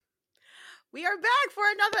We are back for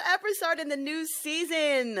another episode in the new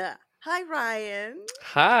season. Hi, Ryan.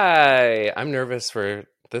 Hi, I'm nervous for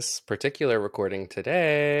this particular recording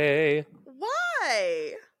today.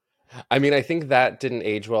 Why? I mean, I think that didn't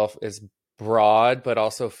age well is broad, but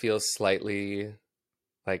also feels slightly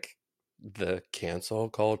like the cancel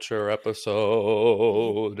culture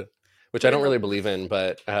episode, which I Putting don't the really believe in,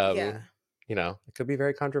 but yeah. it could be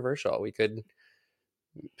very controversial. We could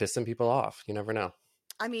piss some people off. You never know.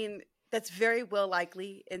 I mean, that's very well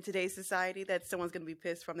likely in today's society that someone's going to be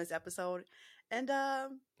pissed from this episode, and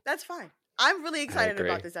that's fine. I'm really I excited agree.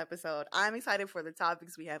 about this episode. I'm excited for the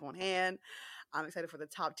topics we have on hand. I'm excited for the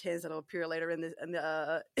top tens that'll appear later in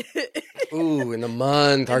the Ooh, in the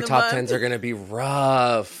month, in our the top month. tens are going to be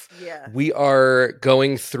rough. Yeah. We are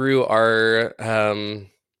going through our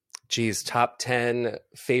top 10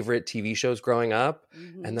 favorite TV shows growing up,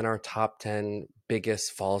 and then our top 10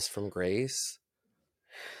 biggest falls from grace.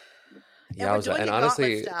 And we're Yowza. doing And it gauntlet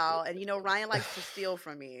honestly, style, and Ryan likes to steal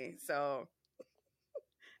from me, so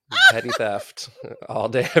petty theft all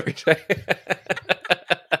day, every day.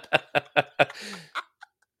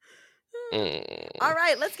 All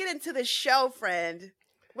right, let's get into the show, friend.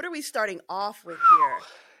 What are we starting off with here?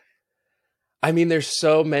 I mean, there's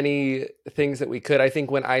so many things that we could. I think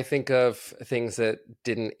when I think of things that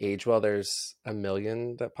didn't age well, there's a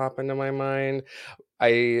million that pop into my mind.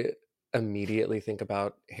 I immediately think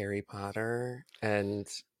about Harry Potter and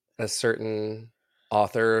a certain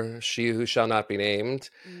author, she who shall not be named.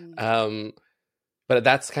 But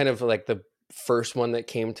that's kind of like the first one that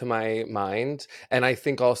came to my mind. And I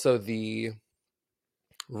think also the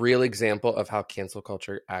real example of how cancel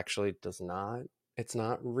culture actually it's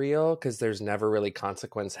not real, because there's never really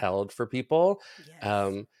consequence held for people.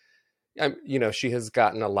 Yes. She has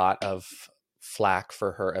gotten a lot of flack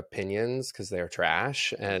for her opinions because they're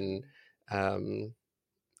trash. And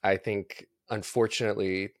I think,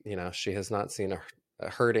 unfortunately, she has not seen a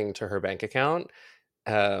hurting to her bank account.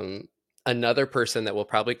 Another person that will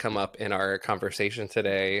probably come up in our conversation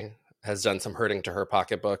today has done some hurting to her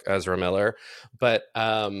pocketbook, Ezra Miller. But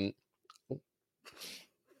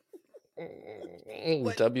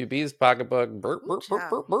WB's pocketbook. Burp, burp, burp,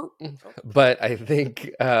 burp, burp. But I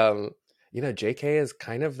think, JK is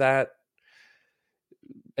kind of that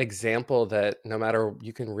example that no matter,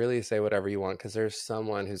 you can really say whatever you want because there's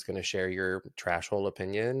someone who's going to share your trash hole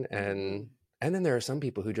opinion. And then there are some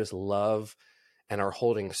people who just love and are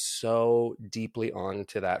holding so deeply on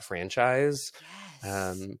to that franchise.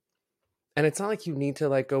 Yes. And it's not like you need to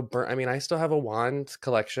like go burn. I mean, I still have a wand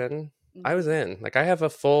collection. I was in, like, I have a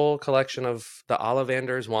full collection of the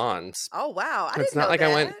Ollivanders wands. Oh, wow. I It's didn't not know like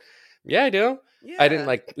that. I went, yeah, I do. Yeah. I didn't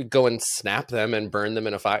like go and snap them and burn them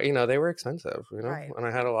in a fire. They were expensive, Right. And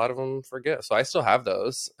I had a lot of them for gifts. So I still have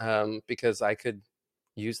those because I could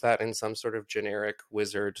use that in some sort of generic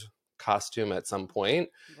wizard costume at some point.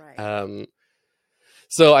 Right.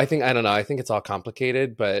 So I don't know. I think it's all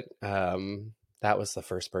complicated, but that was the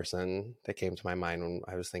first person that came to my mind when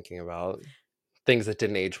I was thinking about things that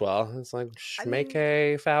didn't age well. It's like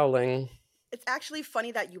Schmake fouling. It's actually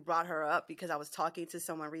funny that you brought her up because I was talking to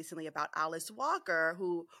someone recently about Alice Walker,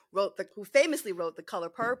 who famously wrote The Color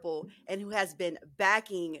Purple and who has been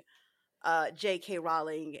backing J.K.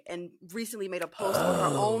 Rowling and recently made a post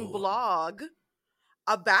on her own blog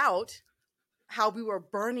about how we were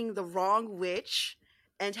burning the wrong witch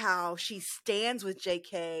and how she stands with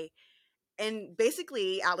J.K. And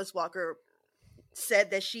basically, Alice Walker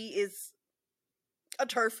said that she is a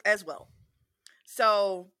TERF as well.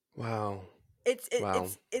 So wow. It's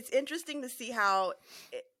interesting to see how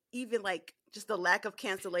even like just the lack of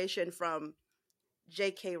cancellation from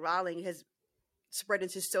J.K. Rowling has spread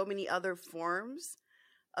into so many other forms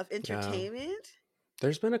of entertainment. Yeah.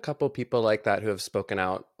 There's been a couple people like that who have spoken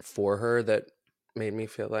out for her that made me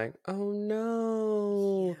feel like, oh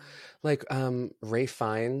no. Yeah. Like Ray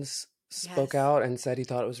Fiennes spoke out and said he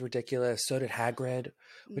thought it was ridiculous. So did Hagrid,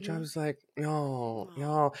 which I was like, no,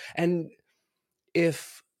 y'all. And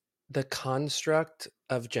if the construct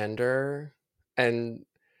of gender and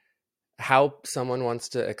how someone wants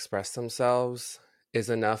to express themselves is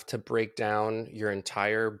enough to break down your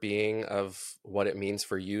entire being of what it means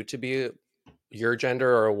for you to be your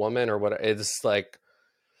gender or a woman or what, it's like,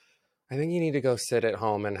 I think you need to go sit at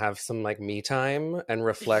home and have some like me time and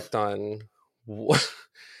reflect on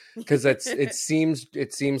because it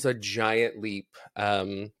seems a giant leap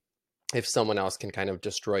if someone else can kind of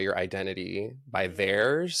destroy your identity by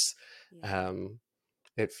theirs.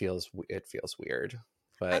 It feels weird.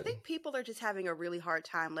 But I think people are just having a really hard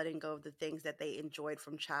time letting go of the things that they enjoyed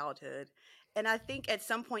from childhood And I think at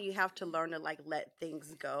some point you have to learn to like let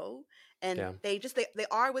things go, and Yeah. they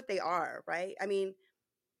are what they are, right? I mean,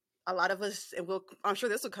 a lot of us, and I'm sure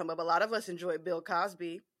this will come up. A lot of us enjoy Bill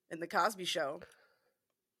Cosby and the Cosby Show.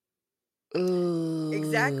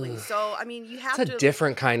 Exactly. Ooh. So I mean, you It's have a to.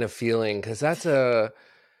 different kind of feeling because that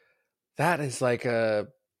is like a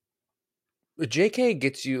JK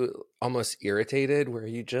gets you almost irritated where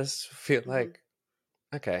you just feel Mhm. like,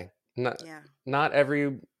 okay, not Yeah. not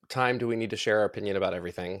every time do we need to share our opinion about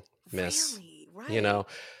everything, miss. Really, You right? know,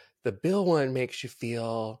 the Bill one makes you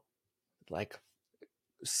feel like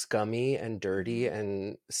scummy and dirty Hmm.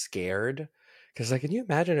 and scared. Because, like, can you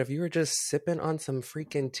imagine if you were just sipping on some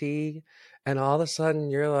freaking tea and all of a sudden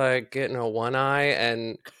you're like getting a one eye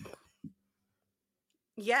and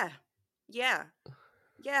Yeah, yeah,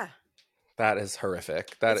 yeah. that is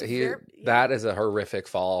horrific. It's very yeah. That is a horrific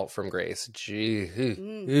fall from grace. Gee,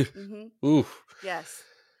 Mm-hmm. oof. Yes.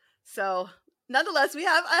 So, nonetheless, we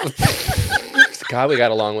have a God, we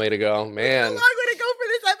got a long way to go, long man. way to go for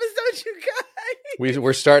this episode, you guys.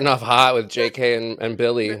 We're starting off hot with JK and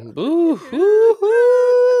Billy. Boo hoo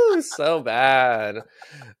Woo-hoo. hoo, so bad.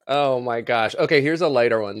 Oh my gosh. Okay, here's a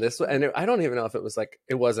lighter one. Mhm. I don't even know if it was like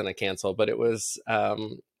it wasn't a cancel, but it was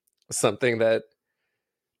something that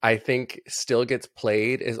I think still gets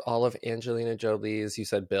played is all of Angelina Jolie's. You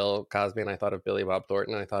said Bill Cosby, and I thought of Billy Bob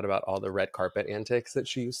Thornton. I thought about all the red carpet antics that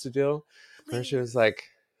she used to do, where she was Please. like,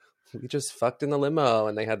 "We just fucked in the limo,"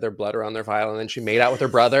 and they had their blood around their file, and then she made out with her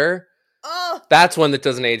Yes. brother. Oh, That's one that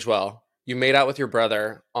doesn't age well. You made out with your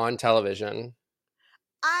brother on television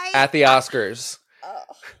I, at the I Oscars. oh,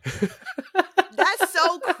 that's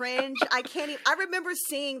so cringe. I can't even. I remember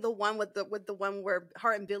seeing the one with the one where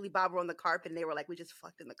her and Billy Bob were on the carpet, and they were like, "We just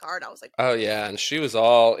fucked in the car." And I was like, Oh yeah, and she was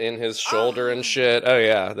all in his shoulder and "Oh, shit. Oh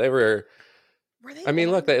yeah, they were. were they I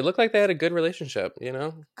mean, look, one?" it looked like they had a good relationship. You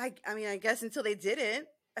know. I mean, I guess until they didn't.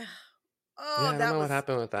 Yeah, Oh, I don't that know what was.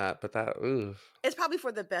 happened with that, but that. Ooh. It's probably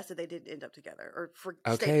for the best that they didn't end up together or for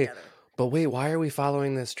stay Okay, together. but wait, why are we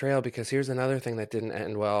following this trail? Because here's another thing that didn't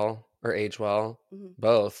end well or age well. Hmm.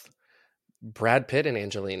 Both Brad Pitt and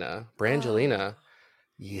Angelina. Oh, Brangelina.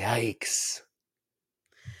 Yikes.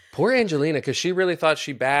 Poor Angelina, because she really thought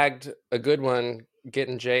she bagged a good one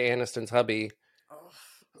getting Jay Aniston's hubby. oh,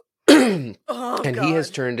 And oh he has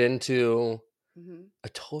God. turned into Hmm. a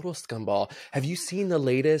total scumball. Have you Oh seen the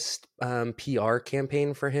latest PR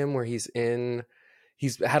campaign for him where he's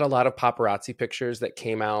had a lot of paparazzi pictures that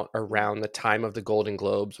came out my. Hmm. around the time of the Golden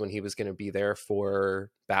Globes when he was going to be there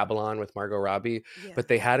for Babylon with Margot Robbie, Yeah. but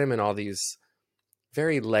they had him in all these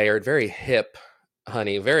very layered, very hip,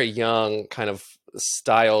 honey, very young kind of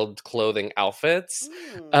styled clothing outfits.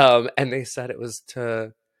 Mm. And they said it was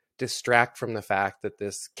to distract from the fact that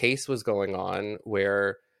this case was going on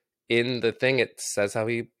where in the thing it says how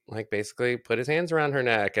he like basically put his hands around her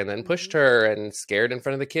neck and then pushed Hmm. her and scared in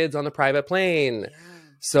front of the kids on the private plane. Yeah.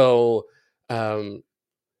 So um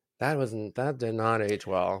that did not age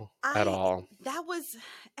well at I all. that was,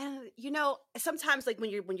 and sometimes like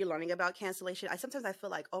when you're learning about cancellation, I feel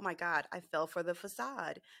like, oh my God, I fell for the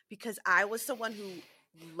facade because I was someone who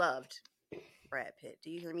loved Brad Pitt.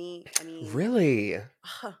 Do you hear me? I mean, Really?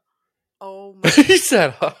 oh my He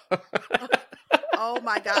said oh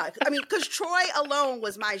my God. I mean, because Troy alone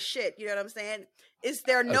was my shit. You know what I'm saying? Is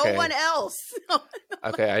there no okay. one else?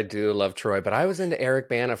 Okay, I do love Troy, but I was into Eric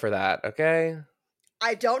Bana for that, okay?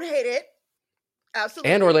 I don't hate it. And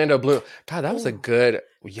Absolutely. Orlando Bloom. God, that was a Oh, good that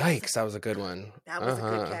was a yikes, that was a good one. that was a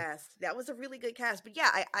good Uh-huh. cast. That was a really good cast. But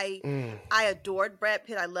yeah, Mm. I adored Brad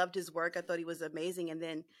Pitt. I loved his work. I thought he was amazing. And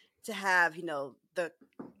then to have, the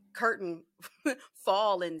curtain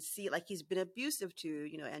fall and see like he's been abusive to,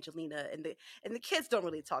 Angelina, and the kids don't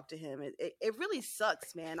really talk to him. It really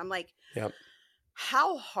sucks, man. I'm like, Yep.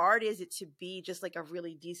 how hard is it to be just like a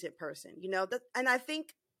really decent person? And I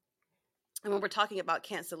think, and when we're talking about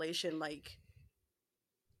cancellation, like,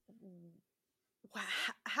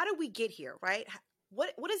 how did we get here, right?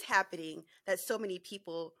 What is happening that so many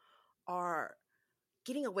people are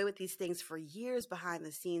getting away with these things for years behind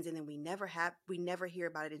the scenes, and then we never hear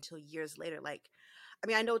about it until years later? Like, I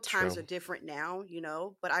mean, I know times True. are different now,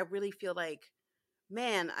 but I really feel like,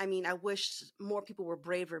 man, I mean, I wish more people were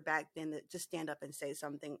braver back then to stand up and say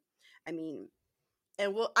something. I mean,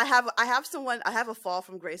 and I have a fall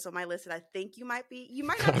from grace on my list, and I think you might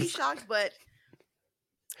not be shocked, but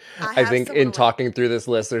I I have think someone in on my. talking through this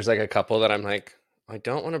list, there's like a couple that I'm like, I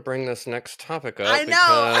don't want to bring this next topic I up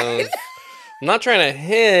know. because I'm not trying to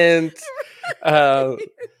hint. Uh,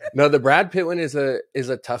 no, the Brad Pitt one is a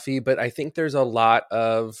toughie, but I think there's a lot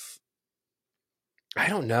of I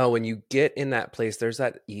don't know. When you get in that place, there's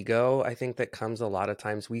that ego, I think, that comes a lot of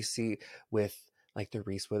times. We see with like the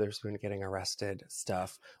Reese Witherspoon getting arrested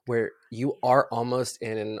stuff, where you are almost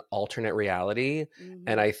in an alternate reality. And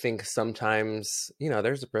Mm-hmm. I think sometimes,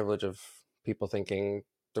 there's a privilege of people thinking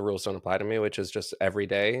the rules don't apply to me, which is just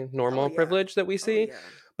everyday Oh normal yeah. privilege that we Oh see. yeah.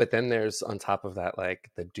 But then there's on top of that, like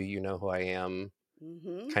the do you know who I am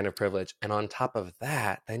Mm-hmm. kind of privilege. And on top of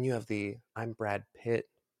that, then you have the I'm Brad Pitt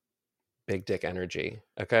big dick energy.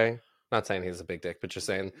 Okay. Not saying he's a big dick, but just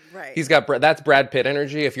saying Right. he's got, that's Brad Pitt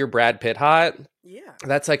energy. If you're Brad Pitt hot, Yeah.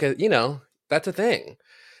 that's like that's a thing.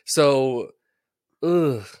 So,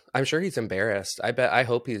 ugh, I'm sure he's embarrassed. I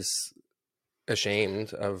hope he's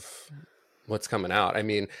ashamed of what's coming out. I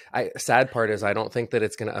mean, sad part is I don't think that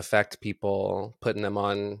it's going to affect people putting them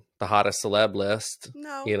on the hottest celeb list.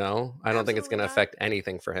 No, I don't think it's absolutely going to not. affect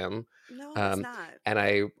anything for him. No, it's not. And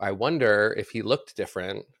I wonder if he looked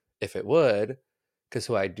different, if it would, because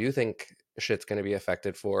who I do think shit's going to be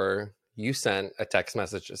affected for. You sent a text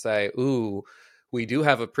message to say, "Ooh, we do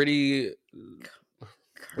have a pretty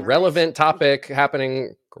Current, relevant topic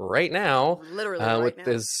happening right now literally right with now.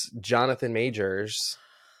 this Jonathan Majors."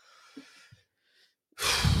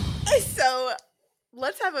 So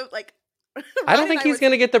let's have a like. I don't Ronnie and think I he's were.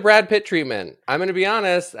 going to get the Brad Pitt treatment. I'm going to be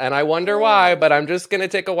honest, and I wonder why, but Oh, I'm just going to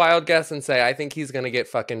take a wild guess and say I think he's going to get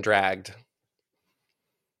fucking dragged.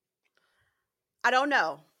 I don't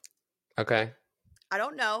know. Okay. I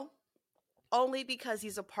don't know. Only because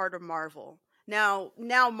he's a part of Marvel. Now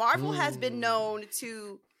Marvel has been Mm. known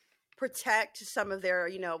to protect some of their.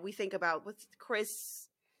 We think about what's Chris,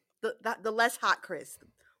 the less hot Chris,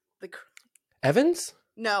 the Evans?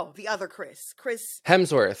 no, the other Chris.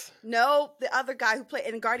 Hemsworth. No, the other guy who played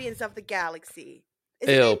in Guardians of the Galaxy. Is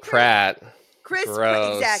his Ew, name Pratt.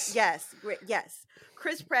 Exact. Gross. Yes.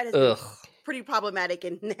 Chris Pratt has been Ugh. pretty problematic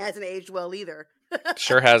and hasn't aged well either.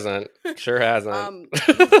 Sure hasn't. Sure hasn't.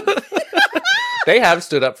 He's They have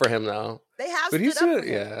stood up for him though. they have But he's stood up for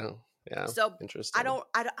doing, him. yeah. Yeah. So Interesting. I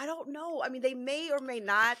don't know. I mean, they may or may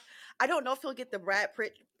not. I don't know if he'll get the Brad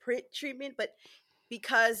Pitt treatment, but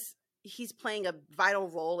because he's playing a vital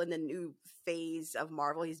role in the new phase of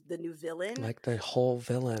Marvel, he's the new villain. Like the whole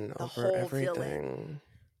villain The over whole everything. villain.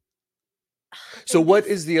 So what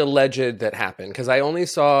is the alleged that happened? Because I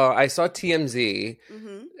saw TMZ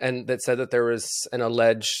Mm-hmm. and that said that there was an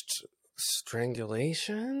alleged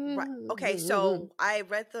strangulation. Right. Okay. So I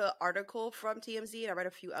read the article from TMZ and I read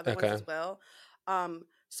a few other ones Okay. as well.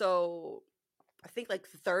 So I think like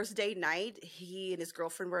Thursday night, he and his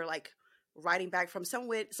girlfriend were like riding back from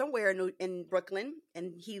somewhere in Brooklyn,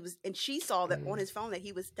 and she saw that on his phone that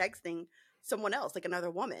he was texting someone else, like another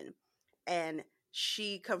woman, and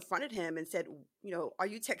she confronted him and said, are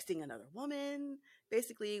you texting another woman?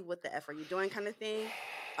 Basically, what the F are you doing, kind of thing.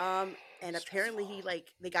 And apparently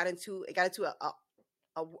they got into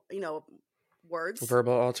a words,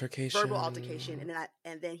 verbal altercation,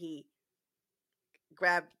 and then he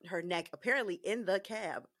grabbed her neck, apparently in the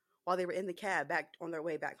cab, while they were in the cab back on their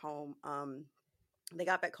way back home. They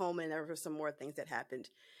got back home and there were some more things that happened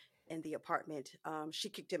in the apartment. She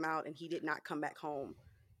kicked him out and he did not come back home.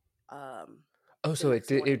 So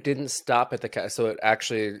it didn't stop at the cab. So it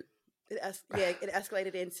actually it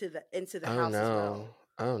escalated into the oh house no. as well.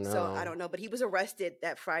 Oh no. So I don't know, but he was arrested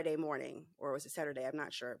that Friday morning, or was it Saturday? I'm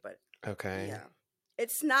not sure, but okay. Yeah,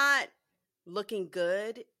 it's not looking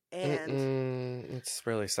good, and it's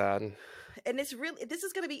really sad. And this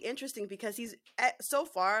is going to be interesting because so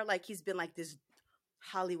far like he's been like this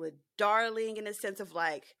Hollywood darling in a sense of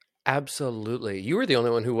like. Absolutely, you were the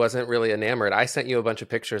only one who wasn't really enamored. I sent you a bunch of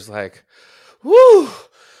pictures like, woo,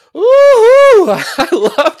 woo, I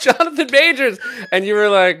love Jonathan Majors, and you were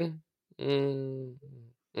like,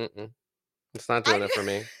 it's not doing it for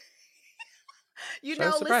me.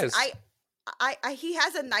 Listen, I he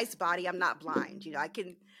has a nice body. I'm not blind.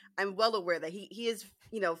 I'm well aware that he is,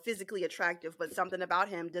 physically attractive, but something about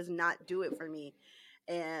him does not do it for me.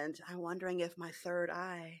 And I'm wondering if my third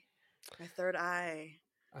eye.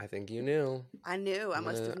 I think you knew. I knew. I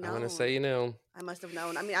must have known. I'm gonna say you knew. I must have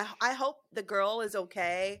known. I mean, I hope the girl is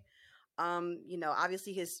okay.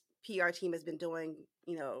 Obviously his PR team has been doing,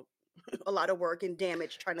 a lot of work and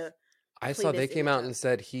damage trying to. I saw they came out and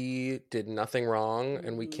said he did nothing wrong,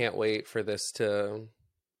 and we can't wait for this to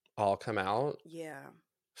all come out. Yeah.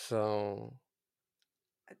 So,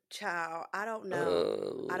 child, I don't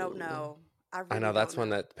know. I don't know. I know that's one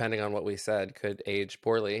that, depending on what we said, could age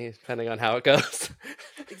poorly, depending on how it goes.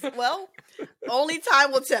 Well, only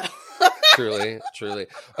time will tell. Truly.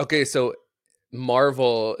 Okay, so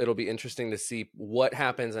Marvel, it'll be interesting to see what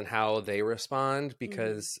happens and how they respond,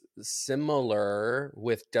 because similar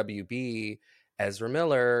with WB, Ezra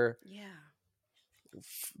Miller Yeah.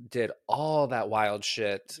 did all that wild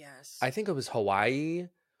shit. Yes. I think it was Hawaii,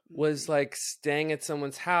 was like staying at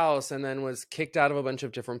someone's house and then was kicked out of a bunch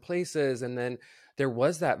of different places. And then there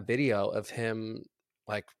was that video of him,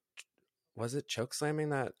 like, was it choke slamming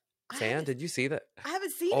that fan? Did you see that? I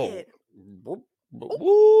haven't seen it.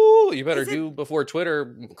 Woo, you better do before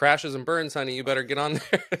Twitter crashes and burns, honey. You better get on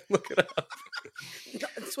there and look it up.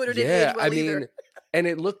 Twitter didn't age well either. And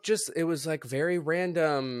it was like very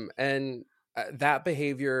random, and that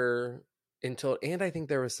behavior and I think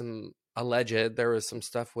there was some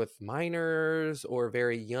stuff with minors or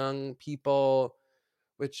very young people,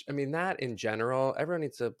 which, I mean, that in general, everyone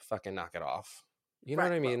needs to fucking knock it off. You know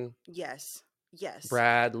what I mean? Yes.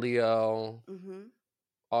 Brad, Leo,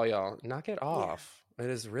 all y'all, knock it off. Yeah.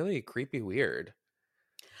 It is really creepy weird.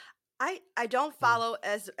 I don't follow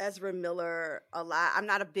Ezra Miller a lot. I'm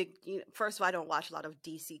not a big, first of all, I don't watch a lot of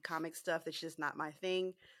DC comic stuff. That's just not my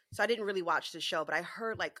thing. So I didn't really watch the show, but I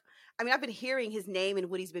heard I've been hearing his name and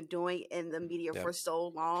what he's been doing in the media for so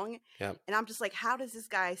long. Yep. And I'm just like, how does this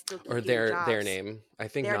guy still keep or their jobs? Their name. I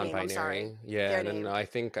think their non-binary. Name, yeah. No, I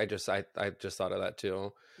think I just thought of that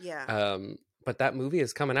too. Yeah. But that movie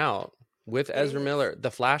is coming out with Ezra Miller.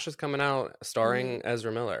 The Flash is coming out starring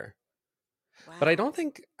Ezra Miller. Wow. But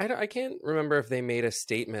I can't remember if they made a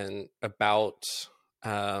statement about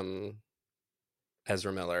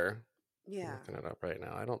Ezra Miller. Yeah. I'm looking it up right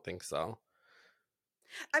now. I don't think so.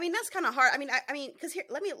 I mean, that's kind of hard. I mean, because here,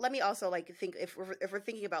 let me also think if we're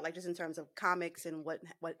thinking about just in terms of comics and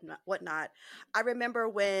whatnot. I remember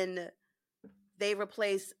when they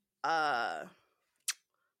replaced oh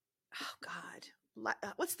God,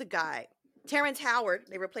 what's the guy? Terrence Howard.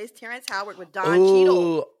 They replaced Terrence Howard with Don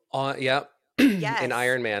Cheadle. Yep. Yes. In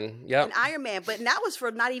Iron Man. Yep. In Iron Man, but that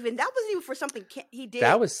wasn't even for something he did.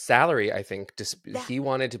 That was salary, I think. He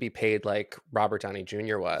wanted to be paid like Robert Downey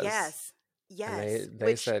Jr. was. Yes. And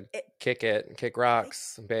they said, kick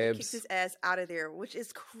rocks, babes. Kicked his ass out of there, which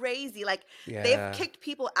is crazy. They've kicked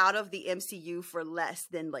people out of the MCU for less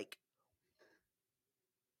than I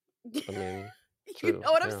mean, you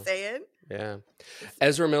know what I'm saying? Yeah.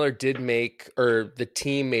 Ezra Miller the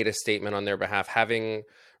team made a statement on their behalf. Having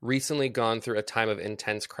recently gone through a time of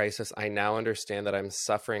intense crisis, I now understand that I'm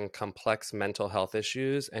suffering complex mental health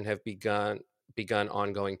issues and have begun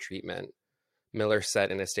ongoing treatment. Miller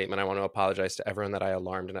said in a statement, I want to apologize to everyone that I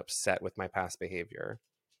alarmed and upset with my past behavior.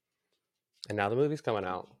 And now the movie's coming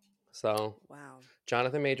out. So, wow.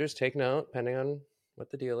 Jonathan Majors, take note, depending on what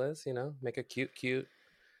the deal is, make a cute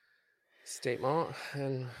statement.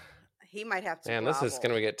 And he might have to Man, grovel. This is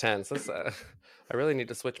going to get tense. I really need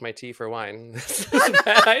to switch my tea for wine. This is a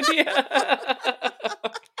bad idea.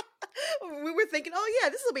 We were thinking, oh yeah,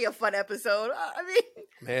 this will be a fun episode. I mean,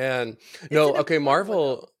 man, no, okay,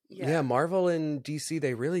 Marvel. Yeah, Marvel and DC,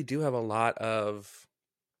 they really do have a lot of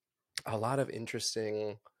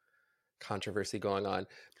interesting controversy going on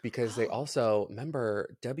because they also,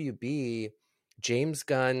 remember, WB, James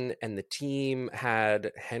Gunn and the team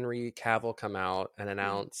had Henry Cavill come out and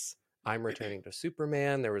announce, I'm returning to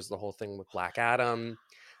Superman. There was the whole thing with Black Adam.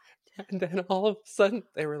 And then all of a sudden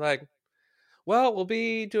they were like, well, we'll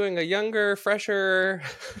be doing a younger, fresher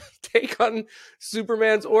take on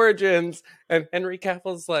Superman's origins. And Henry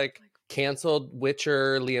Cavill's canceled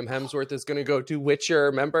Witcher. Liam Hemsworth is going to go do Witcher,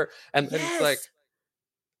 remember? And then it's like,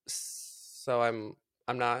 so I'm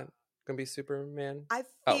not going to be Superman? I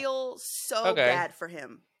feel so bad for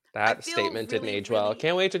him. That statement didn't age well.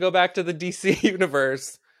 Can't wait to go back to the DC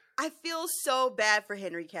universe. I feel so bad for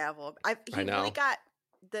Henry Cavill. He really got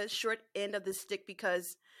the short end of the stick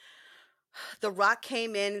because The Rock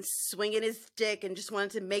came in swinging his stick and just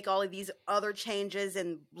wanted to make all of these other changes,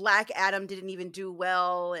 and Black Adam didn't even do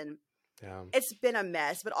well, and it's been a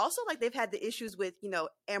mess. But also, they've had the issues with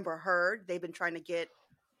Amber Heard. They've been trying to get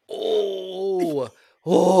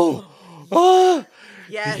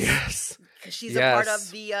yes, because she's a part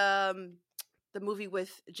of the movie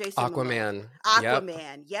with Jason Aquaman.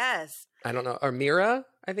 Aquaman, yes. I don't know. Or Mira,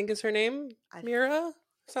 I think is her name. Mira?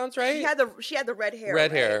 Sounds right. She had the red hair.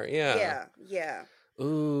 Red hair, yeah. Yeah.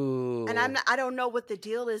 Ooh. And I don't know what the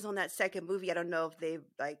deal is on that second movie. I don't know if they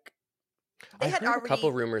I heard a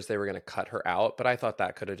couple rumors they were going to cut her out, but I thought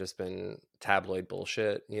that could have just been tabloid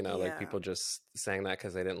bullshit. People just saying that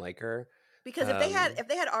because they didn't like her. Because if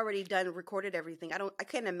they had already recorded everything, I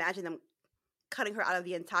can't imagine them cutting her out of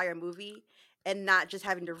the entire movie and not just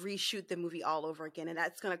having to reshoot the movie all over again, and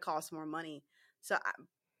that's going to cost more money. So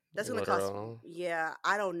that's going to cost. Yeah,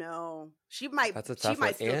 I don't know. She might still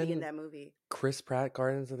be in that movie. Chris Pratt,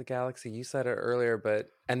 Guardians of the Galaxy. You said it earlier,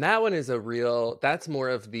 and that one is that's more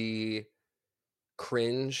of the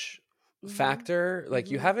cringe factor. Like,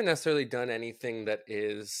 you Mm-hmm. haven't necessarily done anything that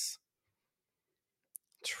is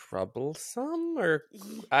troublesome, or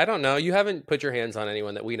I don't know. You haven't put your hands on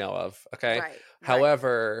anyone that we know of. Okay. Right. Right.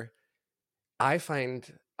 However, I find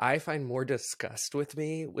more disgust with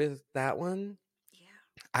me with that one. Yeah.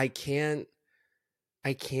 I can't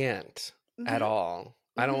at Mm-hmm. all.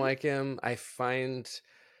 I don't Mm-hmm. like him. I find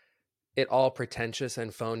it all pretentious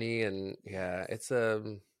and phony, and yeah, Yes.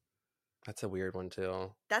 that's a weird one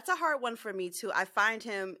too. That's a hard one for me too. I find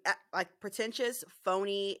him like pretentious,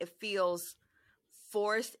 phony. It feels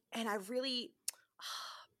forced, and I really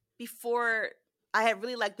before I had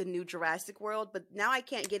really liked the new Jurassic World, but now I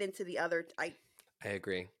can't get into the other. I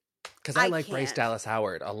agree. Because I I like Bryce can't. Dallas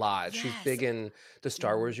Howard a lot. She's Yes. big in the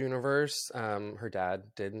Star Mhm. Wars universe. Her dad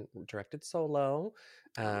directed Solo,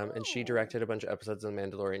 and she Oh. directed a bunch of episodes of The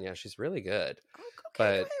Mandalorian. Yeah, she's really good. Oh, okay. Go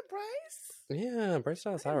But ahead, Bryce. yeah, Bryce I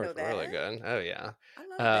Dallas didn't know Howard's really that. good. Oh yeah. I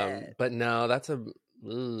love that. But no,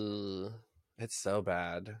 ugh, it's so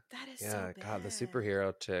bad. That is so Yeah, God, the bad.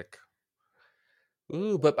 superhero chick.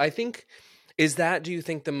 Ooh, but I think do you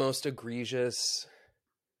think the most egregious,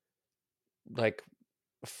 like,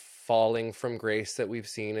 falling from grace that we've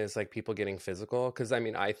seen is like people getting physical? Because I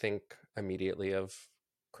mean, I think immediately of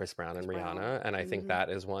Chris Brown Chris and Brown. Rihanna, and I think Mm-hmm. that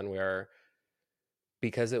is one where,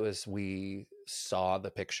 because we saw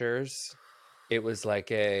the pictures, it was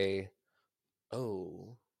like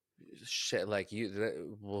oh shit, like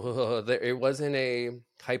it wasn't a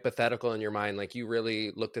hypothetical in your mind. Like, you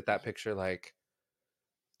really looked at that picture like,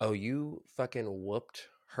 oh, you fucking whooped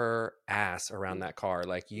her ass around that car.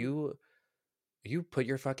 Like, Mm-hmm. you put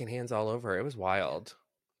your fucking hands all over her. It was Yeah. wild.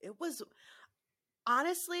 It was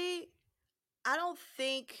honestly, I don't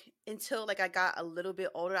think until like I got a little bit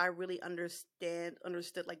older I really understood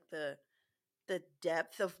like the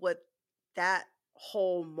depth of what that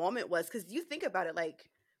whole moment was, cuz you think about it, like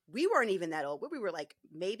we weren't even that old. We were like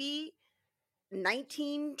maybe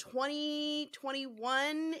 19, 20,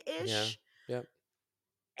 21 Yeah. ish, Yep.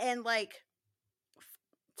 and like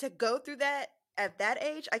to go through that at that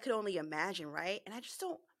age, I could only imagine, right? And I just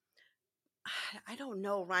don't I don't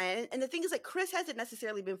know, Ryan. And the thing is, like, Chris hasn't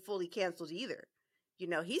necessarily been fully canceled either. You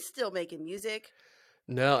know, he's still making music.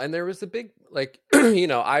 No, and there was a big, like,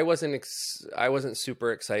 I wasn't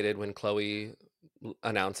super excited when Chloe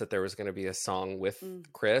announced that there was going to be a song with Mm,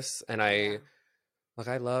 Chris, and yeah.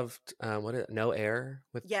 I loved No Air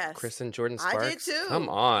with Yes. Chris and Jordan I did Sparks. Come too.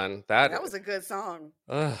 on, That was a good song.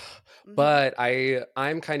 ugh. Mm-hmm. But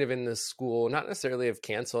I'm kind of in this school, not necessarily of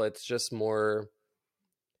cancel. It's just more.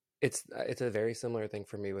 It's a very similar thing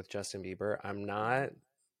for me with Justin Bieber. Mm-hmm.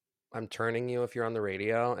 I'm turning you if you're on the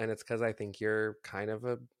radio, and it's because I think you're kind of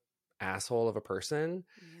a asshole of a person,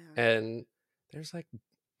 Yeah. and there's like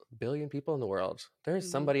a billion people in the world. There's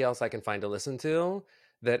Mm-hmm. somebody else I can find to listen to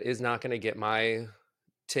that is not going to get my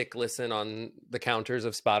tick listen on the counters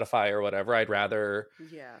of Spotify or whatever. I'd rather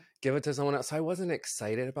Yeah. give it to someone else. So I wasn't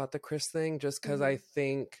excited about the Chris thing, just because Mm-hmm.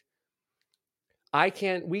 I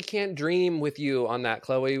think we can't dream with you on that,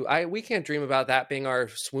 Chloe. We can't dream about that being our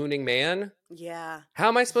swooning man. Yeah. How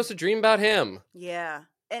am I supposed to dream about him? Yeah.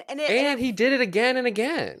 And he did it again and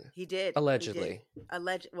again. he did. He did. Allegedly.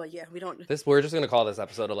 Well, yeah, we don't We're just gonna call this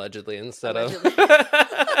episode allegedly instead of allegedly.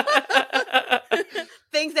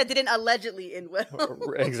 Things that didn't allegedly end well.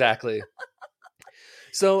 exactly.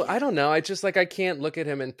 So Yeah. I don't know. I just, like, I can't look at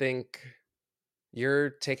him and think you're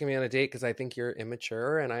taking me on a date, because I think you're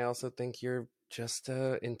immature, and I also think you're just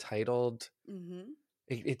entitled. Mm-hmm.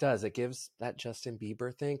 It does. It gives that Justin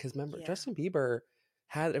Bieber thing. Because remember, Yeah. Justin Bieber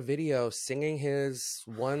had a video singing his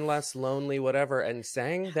One Less Lonely whatever, and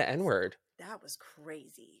sang the N-word. That was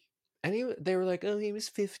crazy. And they were like, oh, he was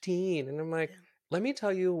 15. And I'm like, Yeah. let me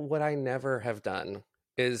tell you what I never have done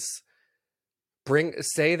is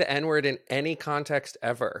say the N-word in any context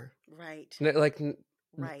ever. Right. Like,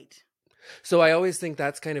 Right. so I always think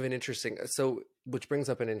that's kind of an interesting, which brings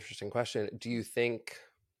up an interesting question. Do you think,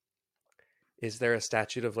 is there a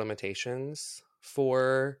statute of limitations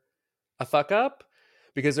for a fuck up?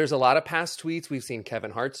 Because there's a lot of past tweets. We've seen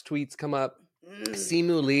Kevin Hart's tweets come up. Mm.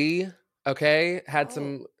 Simu Lee, okay, had Oh,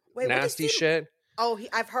 some wait, what did nasty Sim? shit. Oh,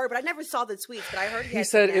 I've heard, but I never saw the tweets. But I heard he He had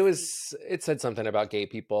some said nasty. it said something about gay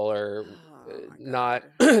people, or Oh my not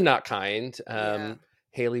god. not kind. Yeah.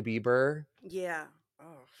 Haley Bieber. Yeah.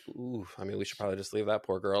 Oh. Ooh, I mean, we should probably just leave that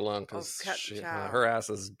poor girl alone, Oh, because child. her ass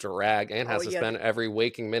is drag and Oh has to yeah. spend every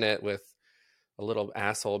waking minute with a little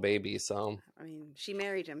asshole baby. So, I mean, she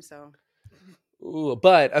married him, so. ooh,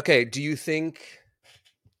 but okay. Do you think,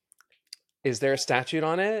 is there a statute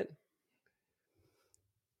on it?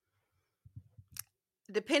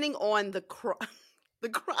 Depending on the the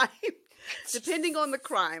crime. Depending on the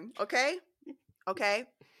crime, okay? Okay?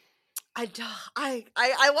 I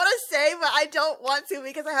want to say, but I don't want to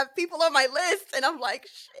because I have people on my list and I'm like,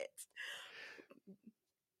 shit.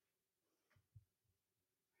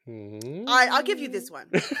 All right, I'll give you this one.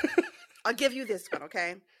 I'll give you this one,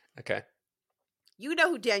 okay? Okay. You know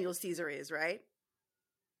who Daniel Caesar is, right?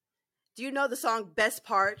 Do you know the song Best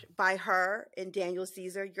Part by her and Daniel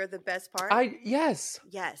Caesar? You're the best part? Yes.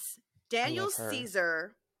 Yes. Daniel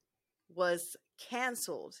Caesar was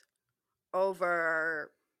canceled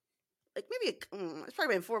over like maybe it's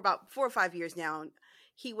probably been about 4 or 5 years now.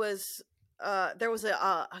 He was there was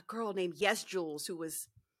a girl named Yes Jules who was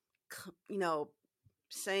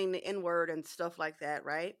saying the N-word and stuff like that,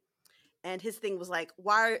 right? And his thing was like,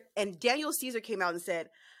 why? And Daniel Caesar came out and said,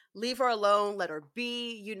 leave her alone, let her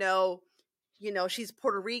be, she's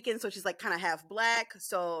Puerto Rican, so she's like kind of half black,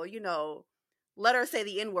 so let her say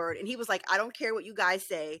the N-word. And he was like, I don't care what you guys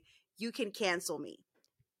say, you can cancel me.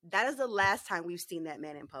 That is the last time we've seen that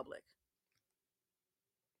man in public.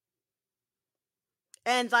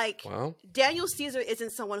 And like, Daniel Caesar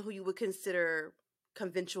isn't someone who you would consider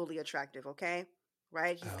conventionally attractive, okay?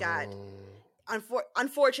 Right? He's got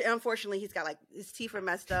unfortunately he's got like his teeth are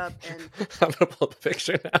messed up, and I'm gonna pull up a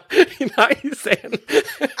picture now. Now you saying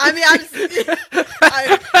I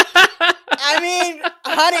mean,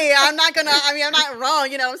 honey, I'm not wrong,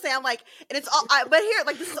 you know what I'm saying? I'm like, and it's all but here,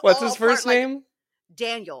 like, this is what's his first name? Like,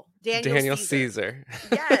 Daniel Caesar.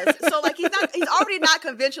 Yes. So like he's already not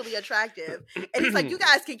conventionally attractive. And he's like, you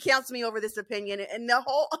guys can cancel me over this opinion. And the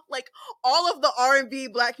whole, like, all of the R&B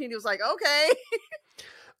black community was like, okay.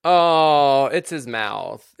 Oh, it's his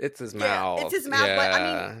mouth. It's his mouth. It's his mouth. Yeah. But I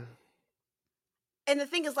mean, and the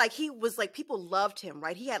thing is, like, he was like, people loved him,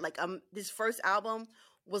 right? He had like this first album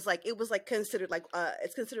was like, it was like considered like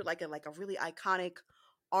it's considered like a really iconic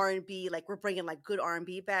R&B, like we're bringing like good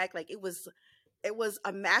R&B back. Like it was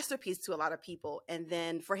a masterpiece to a lot of people. And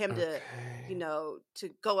then for him to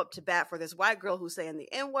go up to bat for this white girl who's saying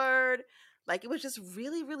the N-word, like, it was just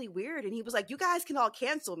really, really weird. And he was like, you guys can all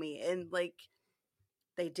cancel me. And like,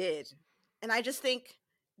 they did. And I just think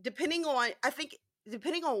depending on,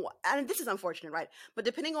 and this is unfortunate, right? But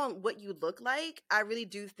depending on what you look like, I really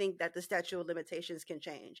do think that the statute of limitations can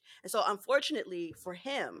change. And so unfortunately for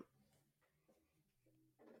him,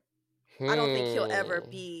 I don't think he'll ever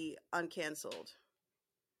be uncanceled.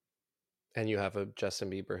 And you have a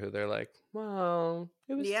Justin Bieber who they're like, well,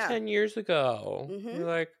 it was 10 years ago. Mm-hmm. You're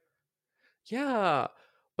like, yeah,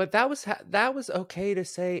 but that was okay to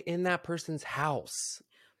say in that person's house.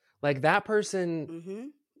 Like, that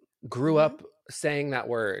person grew up saying that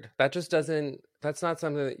word. That just that's not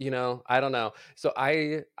something that, I don't know. So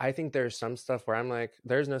I think there's some stuff where I'm like,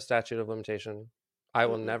 there's no statute of limitation. I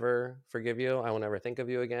will never forgive you. I will never think of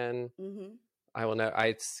you again.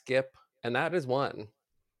 I'd skip. And that is one.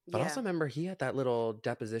 But also remember, he had that little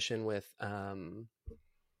deposition with, I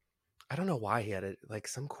don't know why he had it, like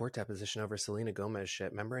some court deposition over Selena Gomez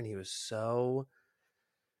shit. Remember? And he was so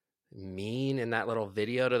mean in that little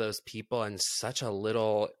video to those people, and such a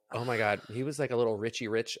little, oh my God, he was like a little Richie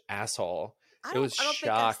Rich asshole. It was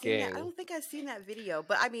shocking. I don't think I've seen that video,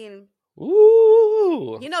 but I mean,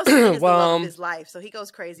 ooh, Selena's the love of his life, so he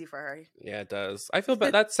goes crazy for her. Yeah, it does. I feel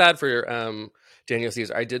bad. That's sad for Daniel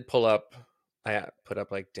Caesar. I put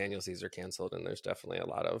up like Daniel Caesar canceled, and there's definitely a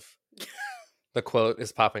lot of the quote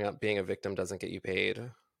is popping up: being a victim doesn't get you paid.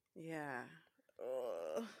 Yeah.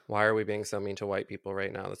 Why are we being so mean to white people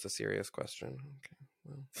right now? That's a serious question. Okay.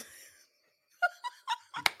 Well.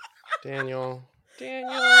 Daniel.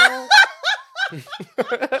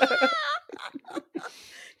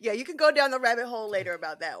 Yeah, you can go down the rabbit hole later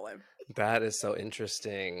about that one. That is so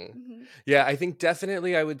interesting. Yeah, I think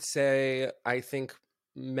definitely I would say, I think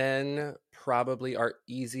men probably are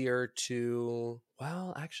easier to,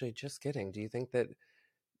 well, actually, just kidding. Do you think that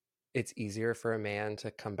it's easier for a man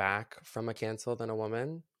to come back from a cancel than a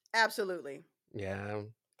woman? Absolutely. Yeah,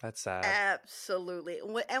 that's sad. Absolutely.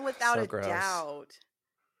 And without a doubt.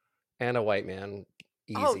 And a white man.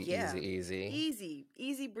 Easy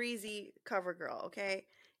breezy cover girl, okay?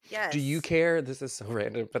 Yes. Do you care? This is so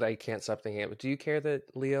random, but I can't stop thinking of it. Do you care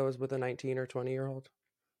that Leo is with a 19 or 20-year-old?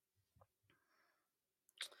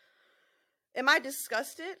 Am I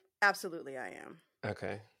disgusted? Absolutely, I am.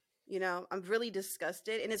 Okay. I'm really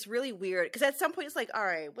disgusted, and it's really weird because at some point it's like, all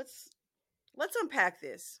right, let's unpack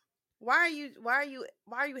this. Why are you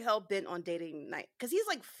hell bent on dating night? Because he's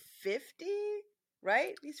like 50,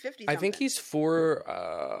 right? He's 50. I think he's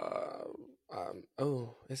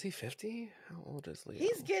is he 50? How old is Leo?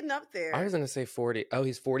 He's getting up there. I was gonna say 40. Oh,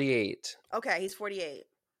 he's 48. Okay, he's 48. Leo's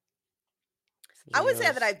I would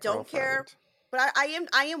say that I don't care But I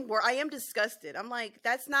am disgusted. I'm like,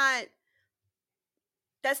 that's not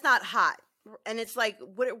hot. And it's like,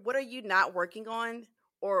 what are you not working on,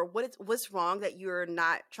 or what's wrong that you're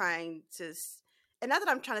not trying to? And not that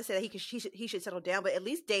I'm trying to say that he should settle down, but at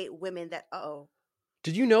least date women that. Oh,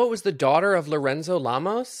 Did you know it was the daughter of Lorenzo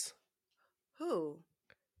Lamas? who?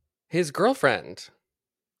 His girlfriend.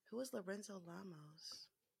 Who is Lorenzo Lamas?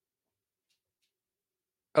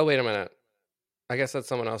 Oh, wait a minute. I guess that's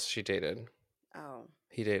someone else she dated. Oh.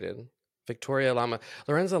 He dated. Victoria Lama.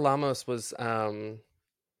 Lorenzo Lamas was,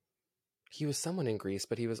 he was someone in Greece,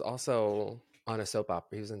 but he was also on a soap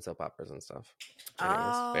opera. He was in soap operas and stuff.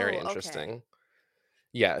 Anyways, very Oh, interesting. okay.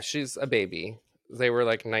 Yeah, she's a baby. They were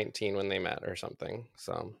like 19 when they met or something.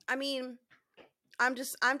 So, I mean, I'm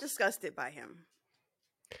disgusted by him.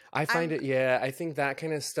 I find it, yeah, I think that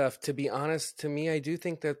kind of stuff, to be honest, to me, I do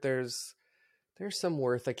think that there's some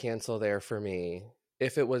worth a cancel there for me.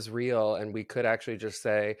 If it was real and we could actually just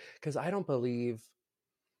say, because I don't believe,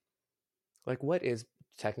 like, what is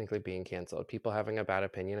technically being canceled? People having a bad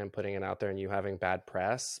opinion and putting it out there and you having bad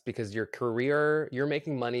press because your career, your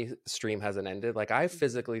making money stream hasn't ended. Like, I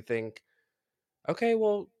physically think, okay,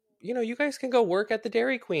 well, you know, you guys can go work at the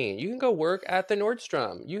Dairy Queen. You can go work at the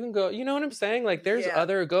Nordstrom. You can go, you know what I'm saying? Like, there's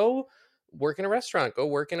go work in a restaurant, go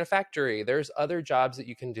work in a factory. There's other jobs that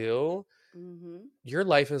you can do. Mm-hmm. Your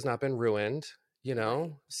life has not been ruined, you know?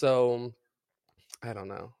 Right. So I don't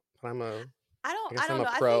know. But I guess I I'm don't a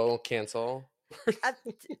know. pro cancel. I,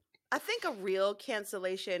 I think a real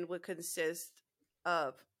cancellation would consist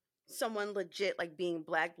of someone legit like being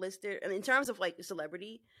blacklisted. And in terms of like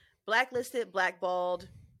celebrity, blacklisted, blackballed,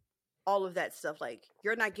 all of that stuff. Like,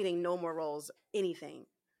 you're not getting no more roles, anything.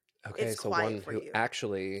 Okay, It's so quiet one for who you.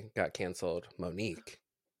 actually got canceled, Monique.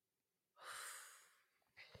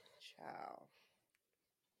 Ciao.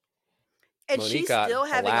 And Monique she's got still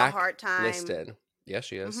having a hard time. blacklisted. Yes,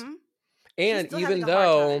 she is. Mm-hmm. She's And still having even a hard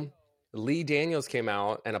though time. Lee Daniels came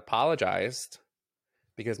out and apologized,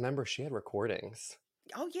 because remember, she had recordings.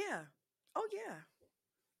 Oh yeah. Oh yeah.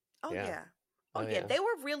 Oh Yeah. yeah. Oh Oh, yeah. yeah. They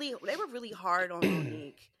were really hard on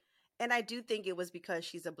Monique. And I do think it was because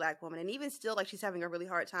she's a black woman. And even still, like, she's having a really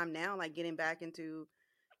hard time now, like getting back into,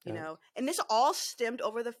 you know. And this all stemmed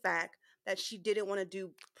over the fact that she didn't want to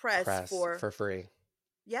do press for free.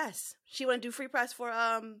 Yes. She wanted to do free press for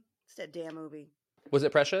what's that damn movie? Was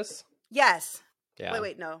it Precious? Yes. Yeah.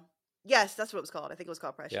 Wait, no. Yes, that's what it was called. I think it was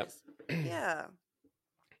called Precious. Yep. Yeah.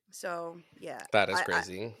 So yeah. That is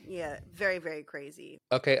crazy. Yeah, very, very crazy.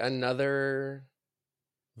 Okay, another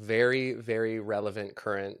very, very relevant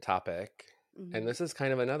current topic, and this is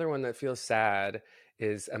kind of another one that feels sad,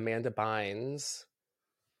 is Amanda Bynes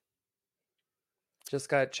just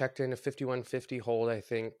got checked in a 5150 hold, I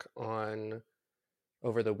think, on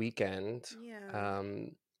over the weekend. Yeah.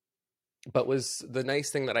 But was the nice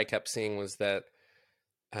thing that I kept seeing was that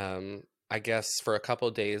I guess for a couple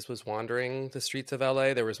of days was wandering the streets of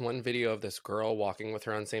LA. There was one video of this girl walking with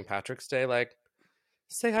her on St. Patrick's Day, like,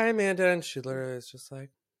 say hi, Amanda. And she literally is just like,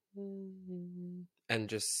 and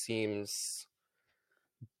just seems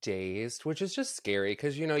dazed, which is just scary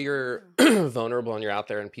because, you know, you're vulnerable and you're out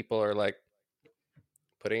there and people are like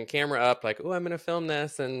putting a camera up, like, oh, I'm going to film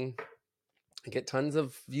this and get tons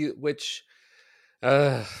of view, which,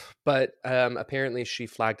 but apparently she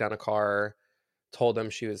flagged down a car, told them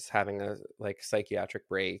she was having a like psychiatric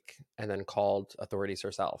break, and then called authorities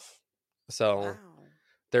herself. So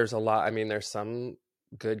there's a lot. I mean, there's some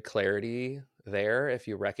good clarity there if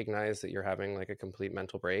you recognize that you're having like a complete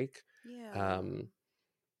mental break. Yeah.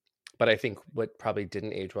 But I think what probably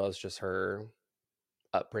didn't age well is just her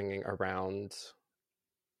upbringing around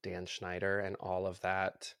Dan Schneider and all of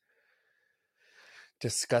that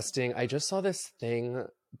disgusting. I just saw this thing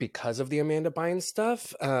because of the Amanda Bynes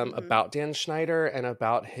stuff about Dan Schneider and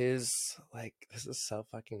about his, like, this is so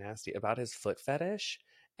fucking nasty, about his foot fetish,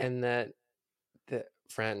 and that the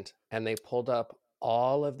friend, and they pulled up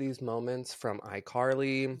all of these moments from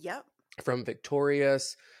iCarly, from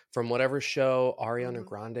Victorious, from whatever show Ariana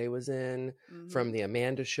Grande was in, from the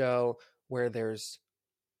Amanda show, where there's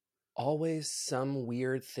always some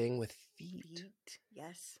weird thing with feet.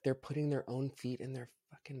 Yes. They're putting their own feet in their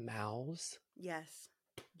fucking mouths. Yes.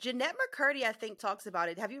 Jeanette McCurdy, I think, talks about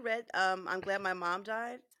it. Have you read I'm Glad My Mom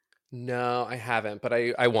Died? No, I haven't, but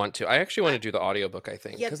I want to. I actually want to do the audiobook, I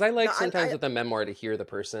think. Because I like sometimes with a memoir to hear the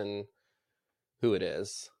person who it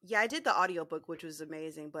is. Yeah, I did the audiobook, which was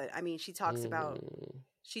amazing. But I mean, she talks about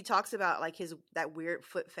like that weird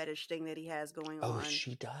foot fetish thing that he has going on. Oh,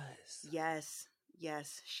 she does. Yes,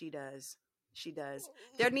 she does. She does.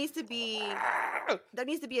 There needs to be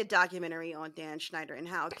a documentary on Dan Schneider and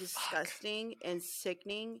how disgusting and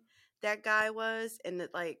sickening that guy was, and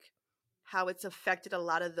that like how it's affected a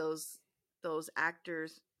lot of those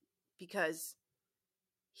actors because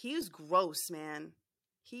he was gross, man.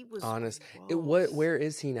 He was Honest. gross. Where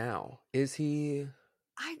is he now? Is he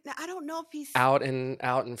I don't know if he's. out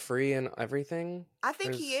and free and everything? I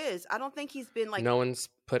think he There's is. I don't think he's been like no one's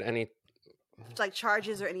put any.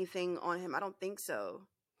 charges or anything on him. I don't think so.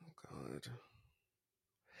 Oh God.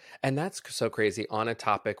 And that's so crazy on a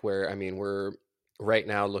topic where, I mean, we're right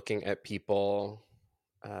now looking at people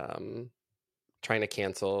trying to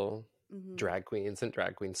cancel Hmm. drag queens and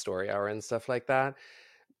drag queen story hour and stuff like that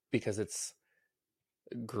because it's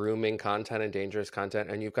grooming content and dangerous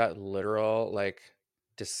content. And you've got literal, like,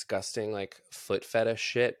 disgusting, like, foot fetish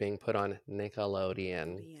shit being put on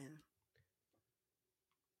Nickelodeon,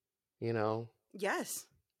 you know? Yes.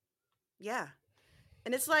 Yeah.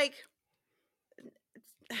 And it's like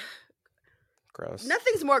Gross.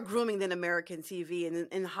 nothing's more grooming than American TV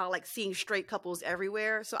and how like seeing straight couples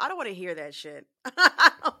everywhere. So I don't want to hear that shit.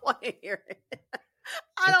 I don't want to hear it.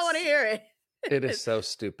 I don't want to hear it. It is so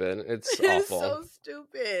stupid. It's It's awful. so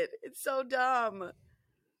stupid. It's so dumb.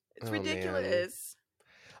 It's Oh, man. ridiculous.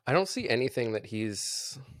 I don't see anything that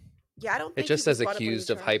he's. Yeah, I don't It think just he was says brought up on any accused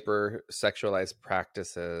of charges. hyper sexualized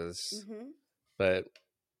practices, Mm-hmm. but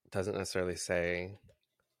doesn't necessarily say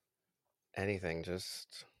anything.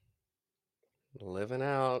 Just living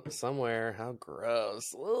out somewhere. How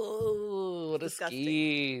gross. Ooh, what a Disgusting.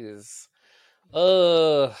 skis.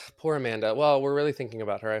 Ugh, poor Amanda. Well, we're really thinking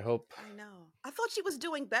about her. I hope. I know. I thought she was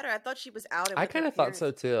doing better. I thought she was out and I with her kind of thought parents.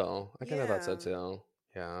 so too.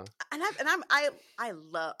 Yeah. Yeah. I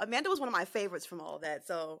love Amanda was one of my favorites from all that.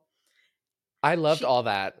 So I loved she all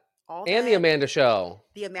that. all And the that Amanda Show.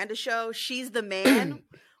 the Amanda Show. She's the man,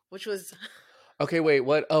 which was Okay, wait.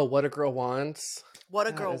 What? Oh, What a Girl Wants. What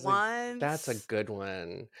a Girl That's a Wants. good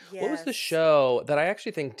one. Yes. What was the show that I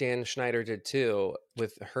actually think Dan Schneider did too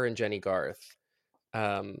with her and Jenny Garth?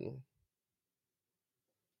 I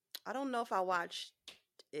don't know if I watched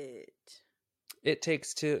it. It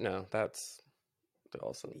Takes Two. No, that's the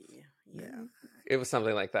Olsons. Yeah. It was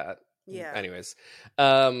something like that. Yeah. Anyways,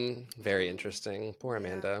 very interesting. Poor Yeah.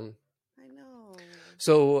 Amanda. I know.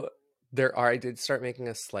 So I did start making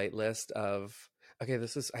a slight list of. Okay,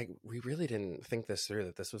 we really didn't think this through,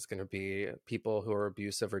 that this was going to be people who are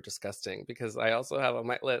abusive or disgusting, because I also have on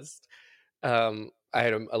my list, I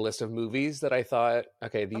had a list of movies that I thought,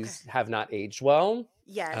 okay, these have not aged well.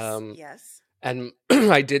 Yes. Yes. And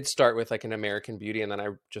I did start with like an American Beauty, and then I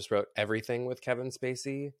just wrote everything with Kevin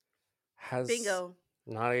Spacey has Bingo.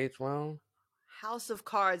 not aged well. House of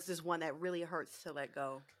Cards is one that really hurts to let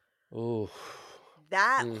go. Ooh.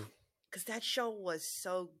 That because that show was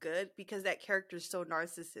so good because that character is so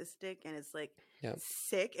narcissistic and it's like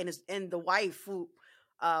sick, and the wife who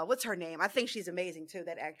what's her name? I think she's amazing too,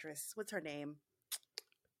 that actress. What's her name?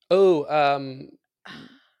 Oh,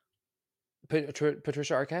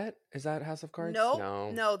 Patricia Arquette? Is that House of Cards?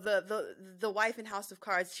 No, the wife in House of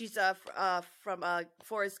Cards. She's from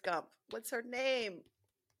Forrest Gump. What's her name?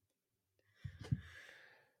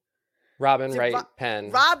 Robin Wright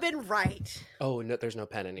Penn. Robin Wright. Oh no, there's no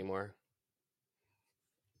Penn anymore.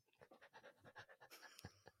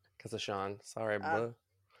 Because of Sean. Sorry, boy.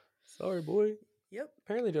 Sorry, boy. Yep.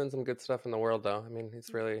 Apparently doing some good stuff in the world, though. I mean,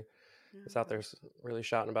 he's out there really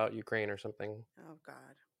shouting about Ukraine or something. Oh God.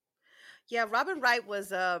 Yeah, Robin Wright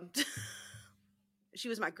was she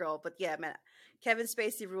was my girl, but yeah, man, Kevin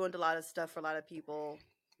Spacey ruined a lot of stuff for a lot of people.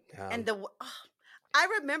 Yeah. And I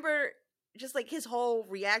remember just like his whole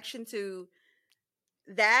reaction to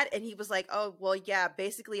that, and he was like, "Oh, well, yeah,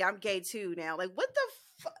 basically, I'm gay too now." Like, what the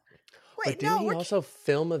fuck? Wait, didn't he also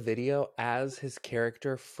film a video as his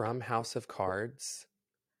character from House of Cards?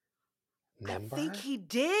 Remember? I think he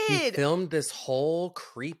did. He filmed this whole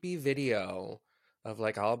creepy video of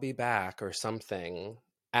like, "I'll be back" or something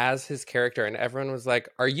as his character, and everyone was like,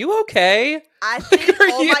 "Are you okay?" I think.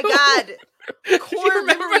 Oh my God. Core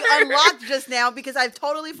memory unlocked just now because I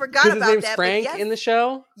totally forgot about his name's that. Frank in the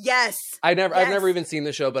show. Yes, I've never even seen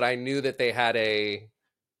the show, but I knew that they had a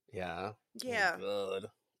yeah. Oh, good.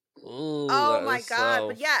 Ooh, oh my God! So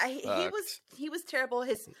but yeah, he was terrible.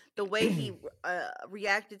 The way he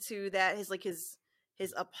reacted to that, his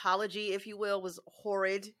apology, if you will, was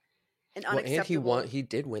horrid and unacceptable. And he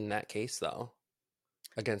did win that case though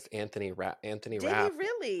against Anthony Rapp. Did he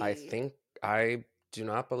really? I think I do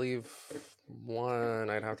not believe one.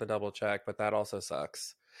 I'd have to double check, but that also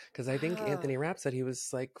sucks because I think Anthony Rapp said he was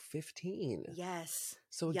like 15. Yes.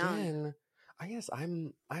 So again, I guess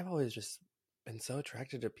I've always just been so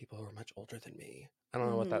attracted to people who are much older than me. I don't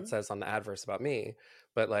know what that says on the adverse about me,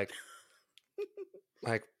 but like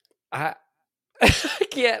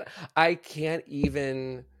I can't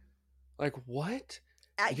even, like, what?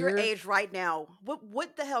 At your age right now,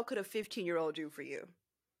 what the hell could a 15-year-old do for you?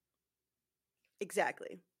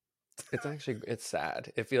 Exactly. It's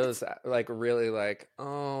sad. It feels like really like,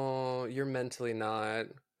 oh, you're mentally not,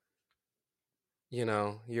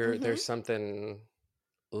 there's something,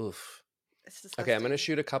 oof. It's Okay, I'm going to disgusting.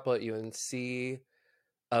 shoot a couple at you and see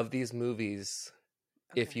of these movies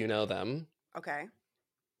if Okay. you know them Okay.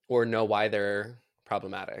 or know why they're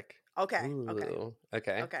problematic. Okay. Okay. Ooh,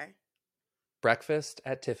 okay. Okay. Breakfast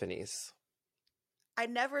at Tiffany's. I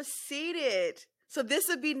never seen it. So this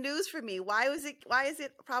would be news for me. Why is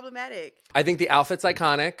it problematic? I think the outfit's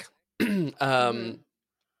iconic. Mm-hmm.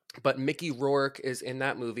 But Mickey Rourke is in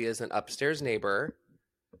that movie as an upstairs neighbor.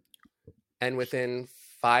 And within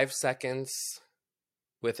 5 seconds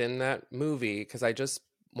within that movie, because I just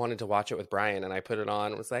wanted to watch it with Brian and I put it on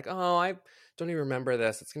and was like, oh, I don't even remember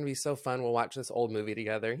this. It's going to be so fun. We'll watch this old movie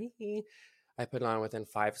together. I put it on within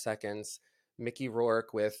 5 seconds. Mickey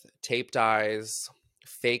Rourke with taped eyes,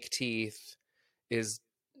 fake teeth is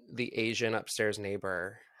the Asian upstairs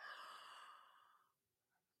neighbor.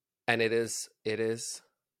 And it is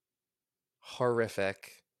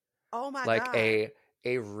horrific. Oh my Like God.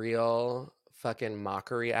 a real fucking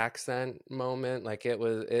mockery accent moment. Like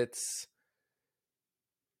it's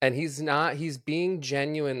and he's being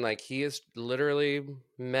genuine. Like he is literally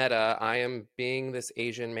meta. I am being this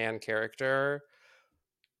Asian man character.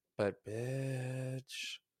 But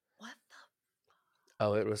bitch. What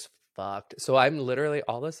Oh, it was fucked. So I'm literally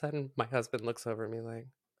all of a sudden my husband looks over at me like,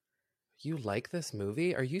 you like this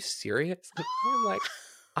movie? Are you serious? And I'm like,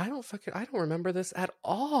 I don't remember this at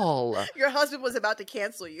all. Your husband was about to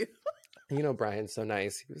cancel you. Brian's so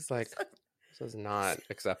nice. He was like, this is not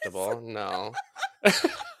acceptable. No.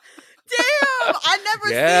 Damn, I never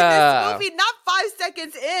seen this movie. Not 5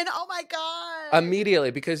 seconds in. Oh my God.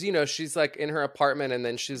 Immediately, because she's like in her apartment, and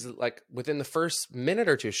then she's like within the first minute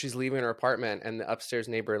or two, she's leaving her apartment, and the upstairs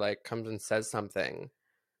neighbor like comes and says something.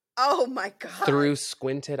 Oh my God. Through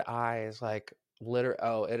squinted eyes, like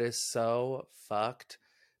oh, it is so fucked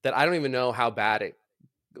that I don't even know how bad it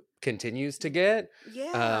continues to get.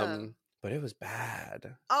 Yeah. But it was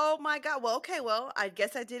bad. Oh my God. Well, okay. Well, I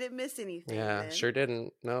guess I didn't miss anything. Yeah, then. sure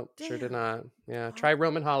didn't. Nope, Damn. sure did not. Yeah, Oh. try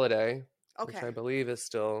Roman Holiday. Okay. Which I believe is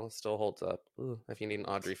still holds up. Ooh, if you need an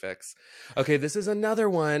Audrey fix. Okay, this is another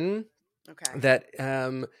one. Okay. That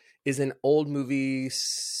is an old movie,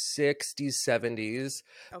 60s, 70s,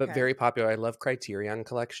 but very popular. I love Criterion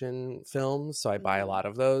Collection films, so I buy a lot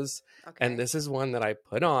of those. Okay. And this is one that I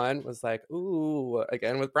put on, was like, ooh,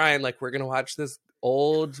 again with Brian, like we're going to watch this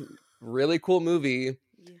old, really cool movie.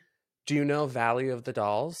 Yeah. Do you know Valley of the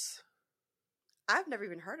Dolls? I've never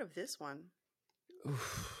even heard of this one.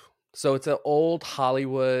 Oof. So it's an old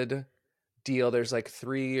Hollywood deal. There's like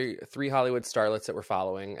three Hollywood starlets that we're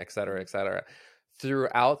following, et cetera, et cetera.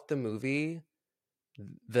 Throughout the movie,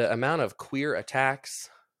 the amount of queer attacks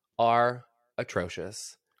are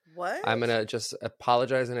atrocious. What? I'm going to just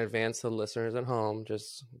apologize in advance to the listeners at home.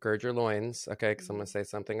 Just gird your loins, okay? Because I'm going to say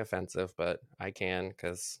something offensive, but I can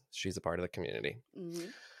because she's a part of the community. Mm-hmm.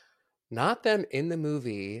 Not them in the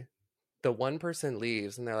movie. The one person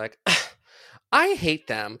leaves and they're like, I hate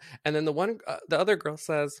them. And then the other girl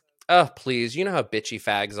says, oh, please, you know how bitchy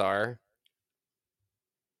fags are.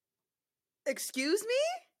 Excuse me?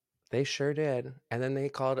 They sure did. And then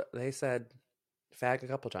they said fag a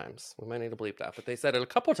couple times. We might need to bleep that, but they said it a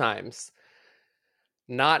couple times.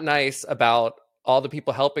 Not nice about all the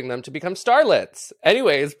people helping them to become starlets.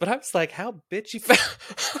 Anyways, but I was like, how bitchy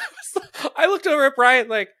I looked over at Brian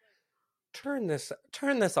like, turn this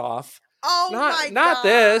off. Oh my God. Not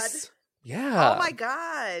this. Yeah. Oh my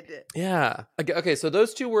God. Yeah. Okay, so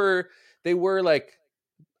those two were like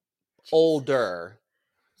Jesus. Older.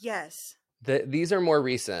 Yes. These are more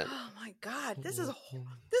recent. Oh my God.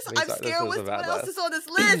 I'm scared what else is on this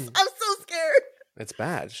list. I'm so scared. It's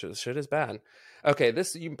bad. Shit is bad. Okay,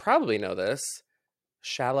 this you probably know this.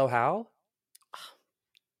 Shallow Hal?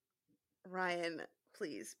 Ryan,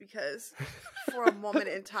 please, because for a moment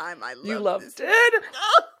in time I loved You loved this. it?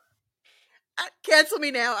 Oh! Cancel me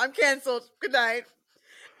now. I'm canceled. Good night.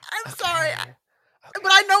 I'm sorry.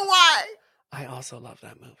 But I know why. I also love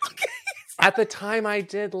that movie. Okay. At the time, I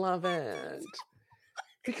did love it.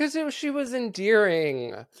 Because she was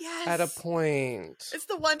endearing. Yes. At a point. It's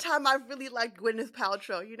the one time I really liked Gwyneth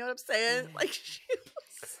Paltrow. You know what I'm saying? Like she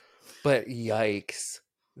was... But yikes.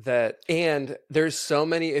 And there's so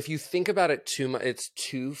many, if you think about it too much, it's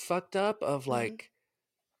too fucked up of like,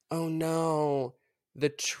 oh no, the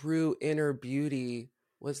true inner beauty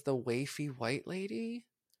was the wafy white lady.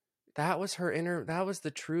 That was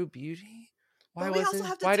the true beauty. But we also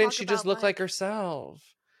have to why didn't talk she just about look like like herself?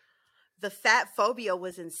 the fat phobia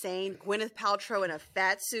was insane. Gwyneth Paltrow in a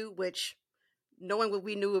fat suit, which knowing what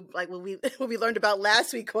we knew, like what we what we learned about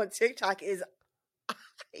last week on TikTok, is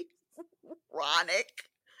ironic.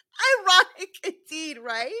 Ironic indeed,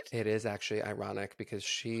 right? It is actually ironic because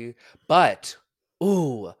but,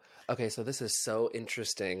 ooh, okay, so this is so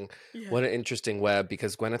interesting. Yeah. What an interesting web,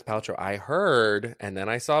 because Gwyneth Paltrow, I heard, and then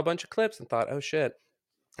I saw a bunch of clips and thought, oh shit,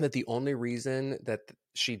 that the only reason that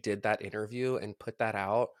she did that interview and put that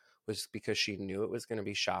out was because she knew it was going to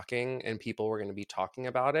be shocking and people were going to be talking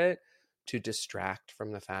about it, to distract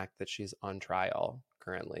from the fact that she's on trial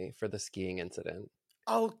currently for the skiing incident.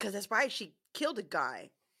 Oh, because that's right. She killed a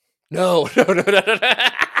guy. No. Well,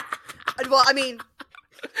 I mean,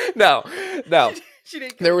 no. she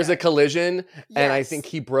didn't kill There a was guy. a collision, and I Yes. think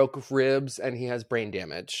he broke ribs and he has brain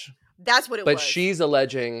damage. That's what it But was. she's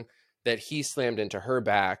alleging that he slammed into her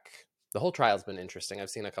back. The whole trial's been interesting. I've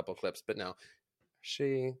seen a couple clips, but no,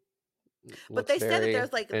 she But looks they said that very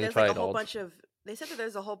there's like a whole entitled. bunch of they said that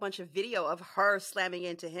there's a whole bunch of video of her slamming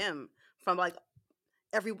into him from like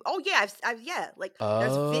every like there's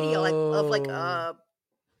video like of like Oh,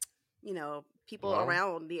 people well,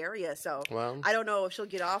 around the area. So well, I don't know if she'll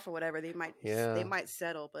get off or whatever. They yeah, might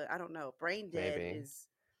settle, but I don't know. Brain dead maybe. is,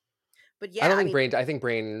 but I yeah, don't I think mean, brain. I think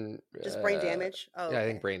brain. just brain damage. Oh, Yeah, I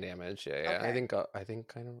think okay, brain damage. Yeah. I okay. think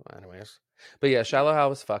kind of. Anyways, but yeah, Yeah. Shallow Hal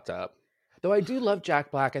was fucked up. Though I do love Jack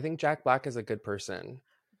Black. I think Jack Black is a good person.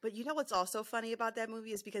 But you know what's also funny about that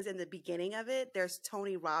movie is because in the beginning of it, there's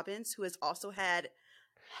Tony Robbins, who has also had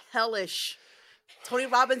hellish. Tony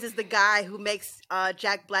Robbins is the guy who makes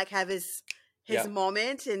Jack Black have his Yeah.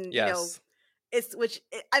 moment, and Yes. it's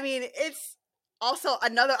also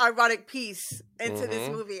another ironic piece into this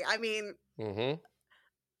Mm-hmm. movie. I mean,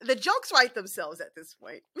 Mm-hmm. the jokes write themselves at this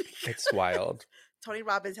point. It's wild. Tony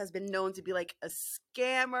Robbins has been known to be like a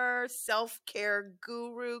scammer, self-care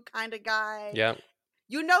guru kind of guy. Yeah.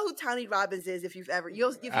 You know who Tony Robbins is if you see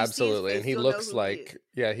his Absolutely. face, And he you'll know looks who he is.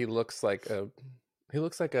 like he looks like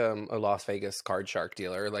a Las Vegas card shark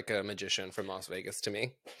dealer, like a magician from Las Vegas to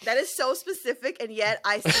me. That is so specific, and yet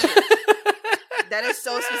I see it. That is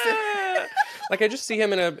so specific. Like I just see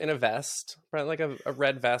him in a vest, right? Like a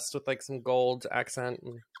red vest with like some gold accent.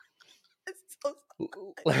 It's so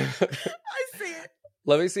I see it.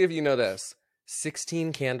 Let me see if you know this.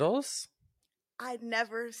 16 Candles? I'd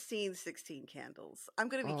never seen 16 Candles. I'm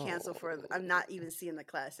going to be canceled for I'm not even seeing the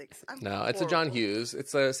classics. No, it's a John Hughes.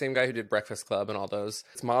 It's the same guy who did Breakfast Club and all those.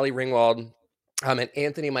 It's Molly Ringwald. And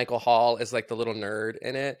Anthony Michael Hall is like the little nerd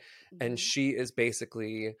in it. And she is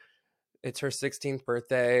basically, it's her 16th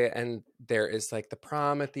birthday. And there is like the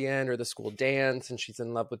prom at the end or the school dance. And she's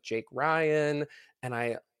in love with Jake Ryan. And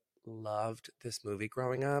I loved this movie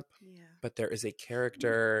growing up. Yeah. But there is a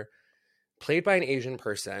character played by an Asian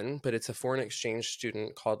person, but it's a foreign exchange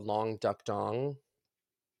student called Long Duck Dong.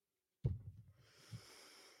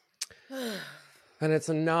 And it's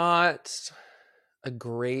not a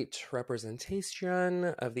great representation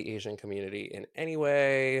of the Asian community in any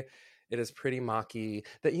way. It is pretty mocky.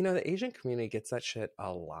 That, the Asian community gets that shit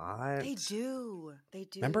a lot. They do. They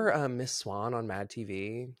do. Remember Miss Swan on Mad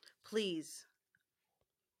TV? Please.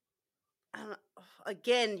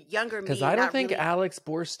 Again, younger me. Because I don't think really... Alex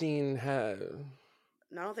Borstein has...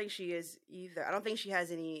 No, I don't think she is either. I don't think she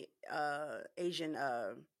has any Asian...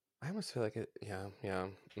 I almost feel like it... Yeah.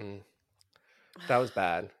 That was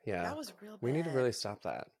bad. Yeah. That was real bad. We need to really stop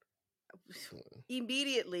that.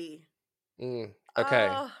 Immediately.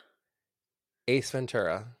 Okay. Ace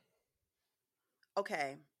Ventura.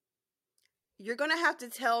 Okay. You're going to have to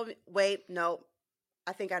tell me... Wait, no.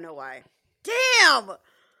 I think I know why. Damn!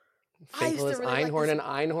 Finkel is really Einhorn and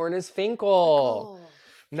Einhorn is Finkel.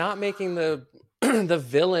 Not making the the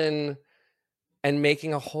villain and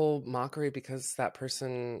making a whole mockery because that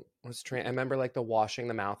person was trained. I remember like the washing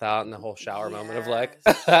the mouth out and the whole shower moment of like,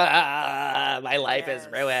 my life is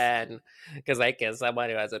ruined because I kissed someone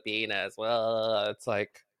who has a penis. Well, it's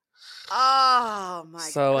like, oh my god,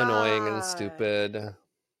 so annoying and stupid.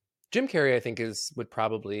 Jim Carrey, I think, would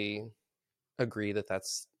probably agree that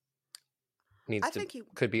that's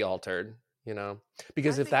could be altered,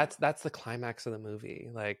 because if that's the climax of the movie,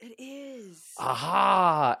 like it is.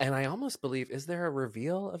 Aha! And I almost believe, is there a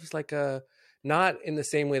reveal of like not in the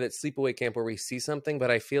same way that Sleepaway Camp where we see something, but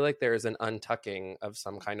I feel like there is an untucking of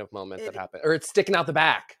some kind of moment that happened, or it's sticking out the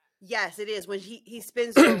back. Yes, it is when he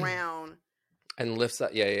spins you around and lifts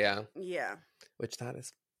up. Yeah. Which that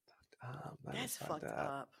is fucked up. That's fucked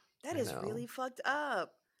up. That is really fucked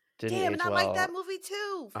up. Didn't Damn, and I like that well. movie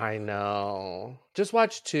too. I know. Just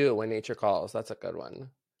watch 2, When Nature Calls. That's a good one.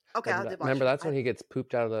 Okay, I did watch Remember, it. that's when he gets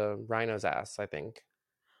pooped out of the rhino's ass, I think.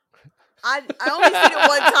 I only seen it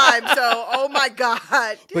one time, so oh my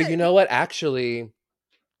god. But you know what? Actually,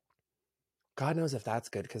 God knows if that's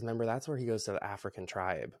good, because remember, that's where he goes to the African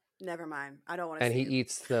tribe. Never mind. I don't want to And see he it.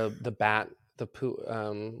 eats the bat, the poo,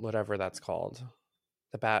 whatever that's called.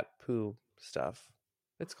 The bat poo stuff.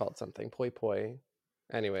 It's called something. Poi poi.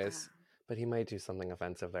 Anyways, but he might do something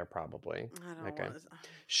offensive there, probably. I don't want to.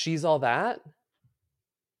 She's All That?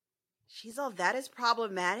 She's All That is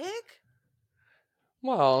problematic?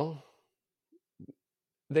 Well,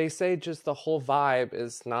 they say just the whole vibe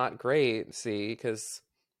is not great, see, because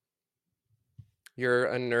you're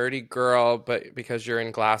a nerdy girl, but because you're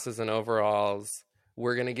in glasses and overalls,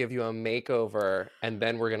 we're going to give you a makeover, and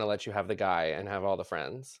then we're going to let you have the guy and have all the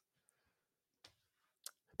friends.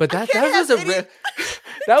 But that was a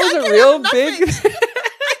real big... I can't have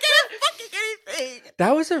fucking anything.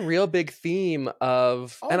 That was a real big theme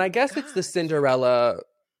of... and I guess it's the Cinderella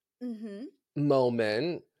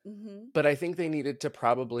moment, but I think they needed to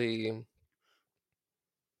probably...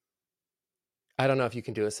 I don't know if you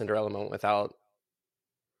can do a Cinderella moment without...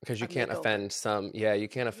 because you can't offend some... Yeah, you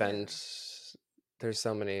can't offend... Yeah. There's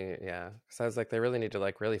so many... Yeah. So I was like, they really need to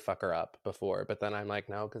like really fuck her up before. But then I'm like,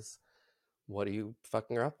 no, because what are you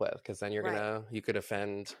fucking her up with? Because then you're gonna... You could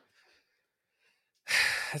offend...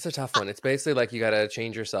 It's a tough one. It's basically like you gotta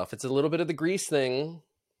change yourself. It's a little bit of the Grease thing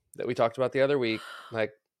that we talked about the other week.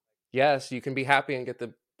 Like, yes, you can be happy and get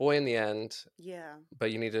the boy in the end. Yeah.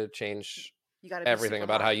 But you need to change everything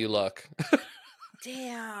about how you look.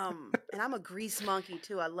 Damn. And I'm a Grease monkey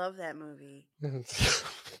too. I love that movie.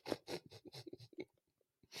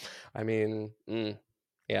 I mean,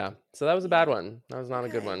 yeah. So that was a bad one. That was not a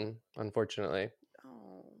good one, unfortunately.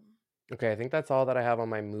 Oh. Okay, I think that's all that I have on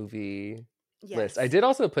my movie list. I did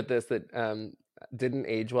also put this that didn't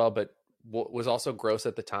age well, but what was also gross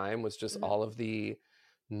at the time was just all of the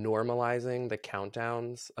normalizing the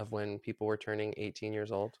countdowns of when people were turning 18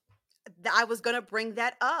 years old. I was going to bring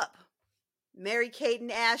that up. Mary-Kate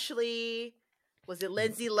and Ashley. Was it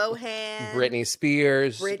Lindsay Lohan? Britney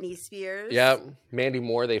Spears. Yep. Mandy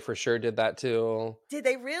Moore, they for sure did that too. Did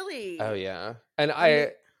they really? Oh, yeah. And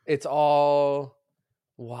it's all...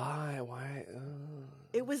 Why?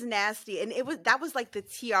 It was nasty. And that was like the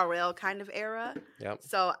TRL kind of era. Yep.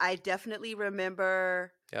 So I definitely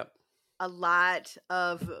remember a lot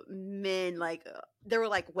of men, like, there were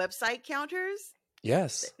like website counters.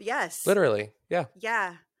 Yes. Yes. Literally. Yeah.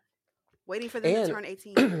 Yeah. Waiting for them to turn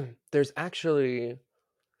 18. There's actually,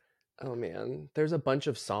 oh man, there's a bunch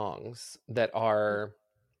of songs that are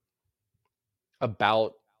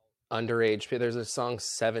about underage. There's a song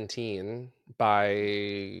 17 by,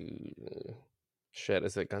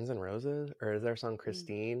 is it Guns N' Roses? Or is there a song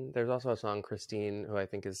Christine? There's also a song Christine who I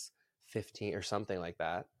think is 15 or something like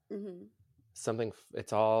that. Something,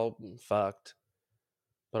 it's all fucked.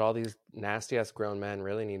 But all these nasty ass grown men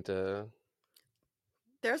really need to...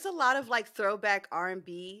 There's a lot of like throwback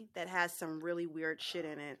R&B that has some really weird shit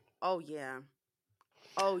in it. Oh yeah.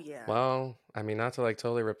 Well, I mean, not to like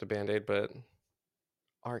totally rip the Band-Aid, but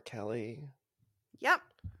R. Kelly. Yep.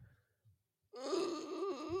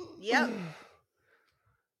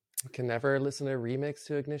 I can never listen to a remix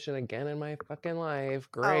to Ignition again in my fucking life.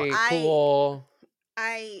 Great, cool.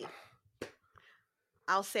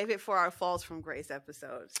 I'll save it for our Falls from Grace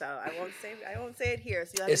episode, so I won't say it here.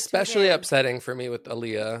 So especially upsetting for me with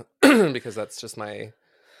Aaliyah because that's just my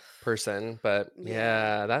person. But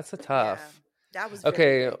yeah that's a tough. Yeah, that was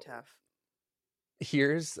very tough.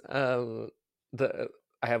 Here's I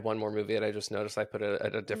have one more movie that I just noticed I put it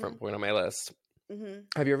at a different point on my list.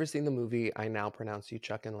 Have you ever seen the movie I Now Pronounce You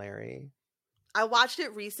Chuck and Larry? I watched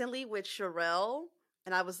it recently with Sherelle,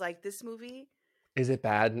 and I was like, this movie. Is it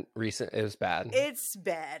bad? It was bad. It's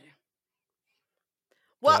bad.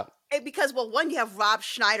 Well, because one, you have Rob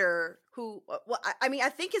Schneider, who, I mean, I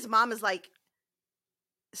think his mom is like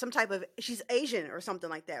some type of, she's Asian or something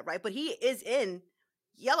like that, right? But he is in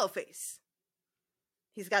Yellowface.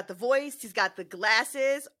 He's got the voice. He's got the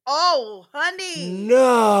glasses. Oh, honey.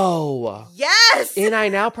 No. Yes. And I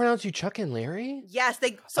Now Pronounce You Chuck and Larry? Yes.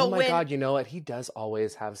 Oh my God. You know what? He does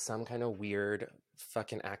always have some kind of weird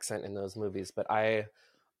fucking accent in those movies, but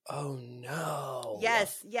oh no.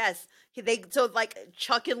 Yes. So like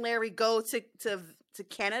Chuck and Larry go to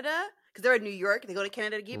Canada because they're in New York. They go to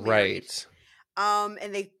Canada to get married. Right.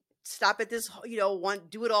 And they stop at this, one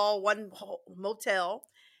motel.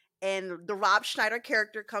 And the Rob Schneider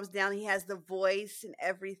character comes down. He has the voice and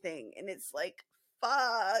everything. And it's like,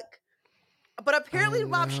 fuck. But apparently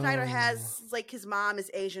Rob Schneider has, like, his mom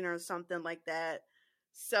is Asian or something like that.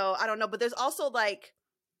 So, I don't know. But there's also, like,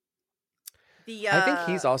 The I think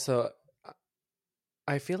he's also.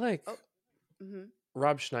 I feel like oh, hmm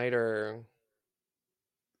Rob Schneider,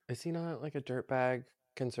 is he not like a dirtbag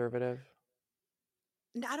conservative?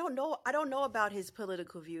 I don't know. I don't know about his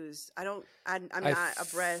political views. I don't. I'm I not f-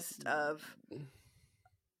 abreast of.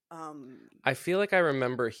 Um. I feel like I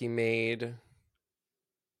remember he made.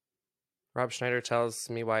 Rob Schneider tells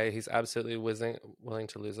me why he's absolutely willing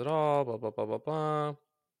to lose it all. Blah blah blah blah blah.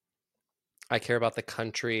 I care about the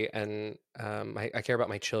country and I care about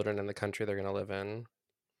my children and the country they're gonna live in.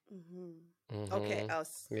 hmm Okay. Mm-hmm.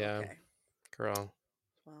 Else. Yeah, Okay. girl,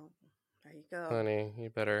 Well, there you go. honey, you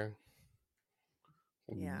better.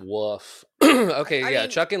 Yeah. Woof. Okay, I yeah, mean,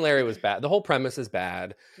 Chuck and Larry was bad. The whole premise is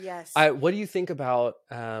bad. yes. I. What do you think about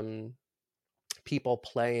people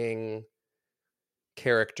playing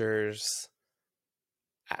characters?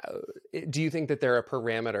 Do you think that there are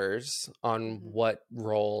parameters on hmm what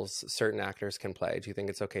roles certain actors can play? Do you think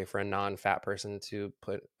it's okay for a non-fat person to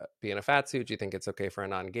be in a fat suit? Do you think it's okay for a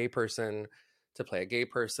non-gay person to play a gay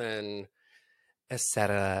person,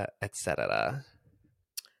 etc., etc.?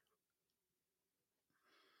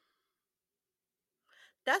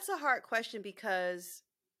 That's a hard question because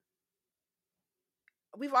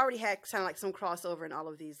we've already had kind of like some crossover in all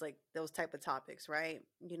of these, like those type of topics, right?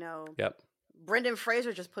 Yep, Brendan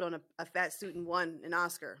Fraser just put on a fat suit and won an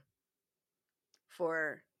Oscar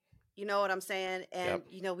for, you know what I'm saying? And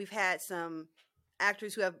yep. we've had some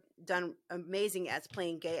actors who have done amazing as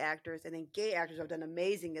playing gay actors, and then gay actors who have done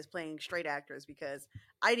amazing as playing straight actors. Because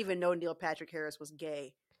I didn't even know Neil Patrick Harris was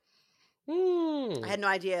gay. I Hmm. had no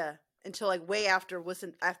idea until like way after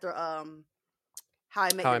How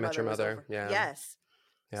I Met How Your I Met Mother Your was Mother. over. Yeah, Yes.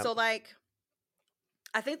 yep, So like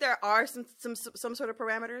I think there are some sort of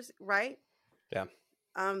parameters, right? yeah.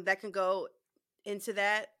 That can go into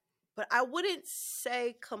that, but I wouldn't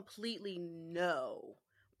say completely no.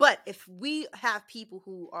 But if we have people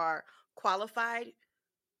who are qualified,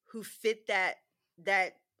 who fit that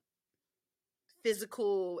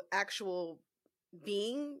physical actual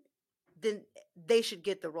being, then they should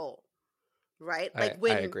get the role, right? Like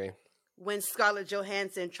I agree. when Scarlett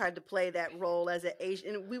Johansson tried to play that role as an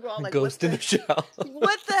Asian, and we were all like, Ghost in the Shell.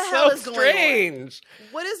 what the hell So is going on? strange.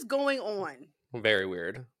 What is going on? Very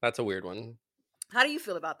weird. That's a weird one. How do you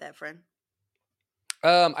feel about that, friend?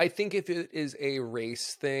 I think if it is a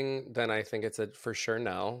race thing, then I think it's a for sure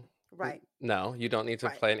no. Right, No, you don't need to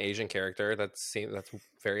right. play an Asian character. That's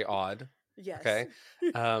very odd. Yes. Okay.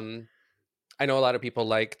 Um, I know a lot of people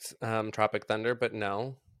liked Tropic Thunder, but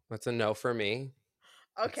no, that's a no for me.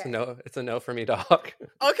 It's a Okay. no. It's a no for me, dog.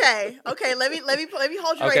 Okay. Okay. Let me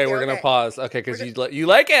hold you right Okay, there. we're gonna Okay. pause. Okay, We're because gonna. you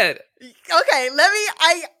like it. Okay. Let me.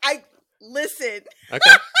 I listen.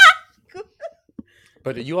 Okay,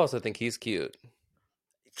 but you also think he's cute.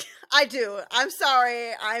 I do. I'm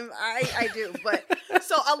sorry. I do. But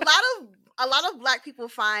so a lot of black people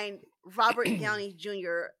find Robert Downey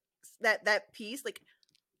Jr. that piece like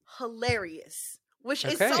hilarious, which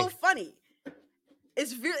is so Okay. funny.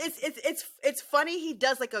 It's really it's funny. He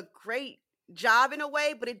does like a great job in a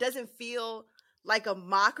way, but it doesn't feel like a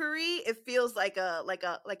mockery. It feels like a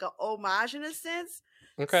homage in a sense.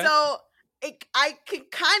 Okay. So I can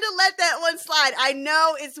kind of let that one slide. I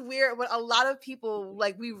know it's weird, but a lot of people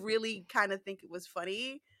like we really kind of think it was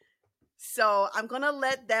funny. So I'm gonna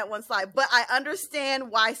let that one slide. But I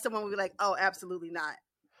understand why someone would be like, "Oh, absolutely not." I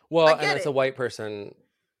Well, and get as a it. white person,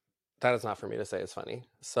 that is not for me to say is funny.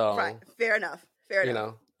 Right. So, Fair enough. Fair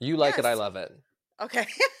enough. you like it, I Yes. love it. Okay.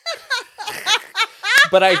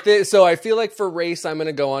 But I think so. I feel like for race, I'm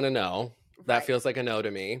gonna go on a no. That Right. feels like a no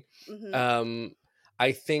to me. hmm Um,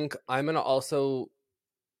 I think I'm gonna also.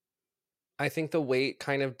 I think the weight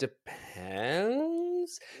kind of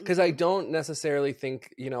depends because I hmm don't necessarily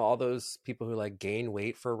think all those people who like gain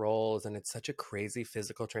weight for roles and it's such a crazy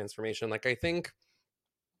physical transformation. Like I think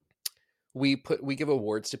we give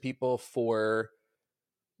awards to people for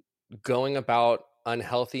going about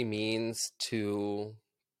unhealthy means to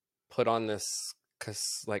put on this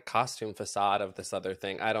like costume facade of this other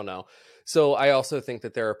thing. I don't know. So I also think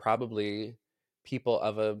that there are probably people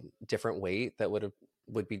of a different weight that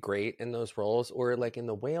would be great in those roles or like in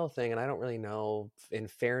the whale thing. And I don't really know in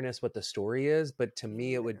fairness what the story is, but to Me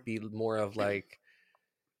me it would neither. be more of like,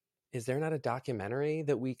 is there not a documentary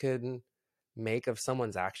that we could make of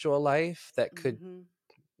someone's actual life that hmm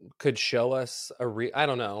could show us I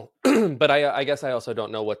don't know. But I guess I also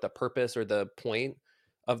don't know what the purpose or the point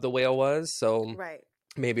of the whale was. So Right.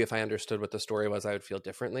 maybe if I understood what the story was, I would feel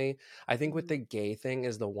differently. I think with hmm the gay thing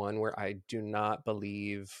is the one where I do not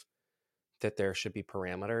believe that there should be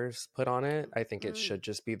parameters put on it. I think it mm should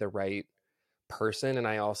just be the right person. And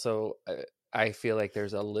I also I feel like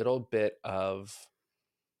there's a little bit of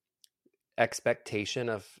expectation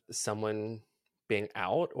of someone being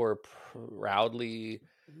out or proudly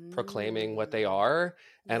proclaiming what they are.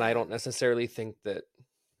 And I don't necessarily think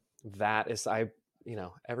that is,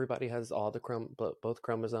 everybody has all the both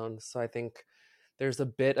chromosomes. So I think there's a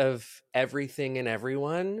bit of everything in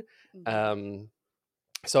everyone.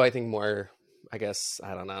 So I think more, I guess,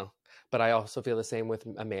 I don't know. But I also feel the same with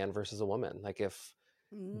a man versus a woman. Like if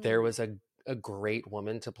there was a great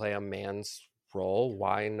woman to play a man's role,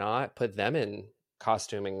 why not put them in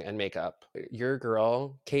costuming and makeup? Your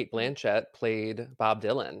girl, Kate Blanchett, played Bob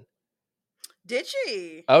Dylan. Did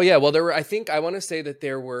she? Oh yeah. Well, I want to say that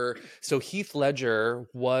there were, so Heath Ledger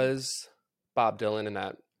was Bob Dylan in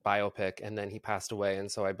that biopic, and then he passed away.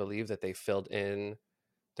 And so I believe that they filled in,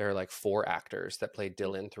 there are like 4 actors that played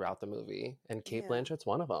Dylan throughout the movie, and Kate Blanchett's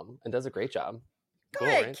one of them and does a great job. Go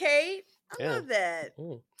ahead, right? Kate. I love that. I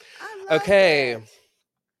love that.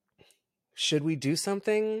 Should we do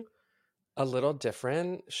something a little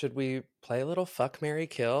different? Should we play a little Fuck, Marry,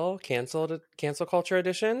 Kill, cancel culture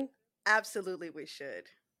edition? Absolutely, we should.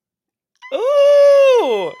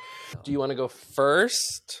 Ooh! Do you want to go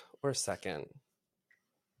first or second?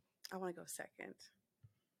 I want to go second.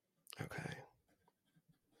 Okay.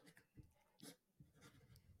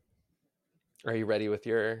 Are you ready with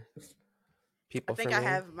your people? I think I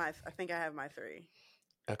have my 3.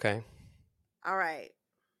 Okay. All right.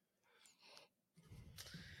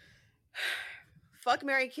 Fuck,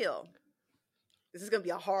 marry, kill. This is gonna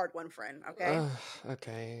be a hard one, friend. Okay.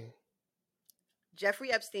 Okay.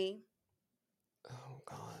 Jeffrey Epstein. Oh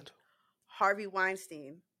God. Harvey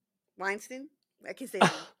Weinstein. Weinstein? I can say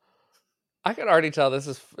that. I can already tell this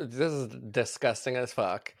is disgusting as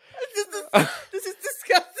fuck. This is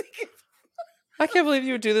disgusting. I can't believe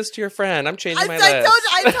you would do this to your friend. I'm changing my list. I told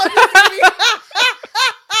you.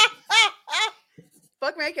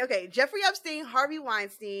 Fuck, marry, kill. Okay, Jeffrey Epstein, Harvey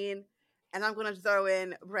Weinstein, and I'm gonna throw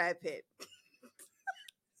in Brad Pitt.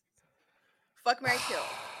 Fuck, marry, kill.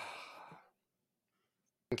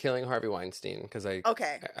 I'm killing Harvey Weinstein because I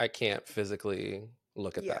can't physically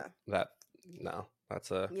look at that. No, that's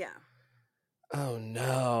a Oh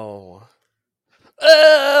no. Ew!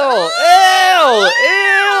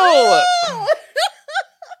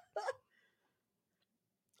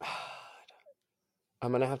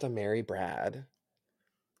 I'm gonna have to marry Brad.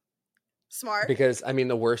 Smart. Because I mean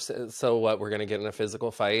the worst, so what, we're gonna get in a physical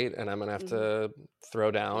fight and I'm gonna have to throw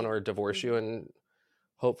down or divorce you, and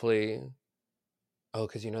hopefully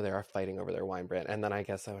because they are fighting over their wine brand, and then I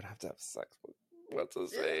guess I would have to have sex with what's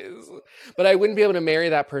his face. But I wouldn't be able to marry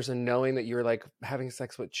that person knowing that you were like having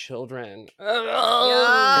sex with children.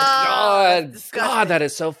 Oh God, that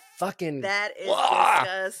is so fucking, that is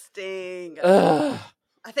disgusting.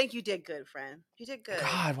 I think you did good, friend. You did good.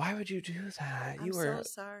 God, why would you do that? I'm so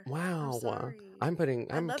sorry. Wow. I'm sorry.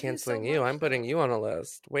 I'm canceling you. I'm putting you on a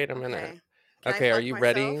list. Wait a minute. Okay, are you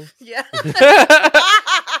ready? Yeah.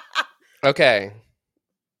 Okay.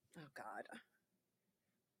 Oh God.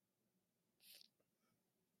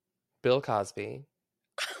 Bill Cosby.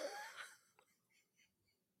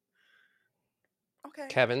 Okay.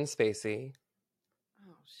 Kevin Spacey.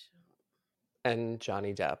 Oh shit. And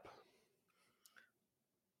Johnny Depp.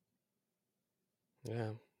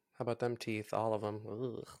 Yeah. How about them teeth? All of them.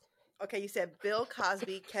 Ugh. Okay, you said Bill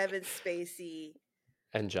Cosby, Kevin Spacey,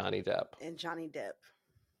 and Johnny Depp.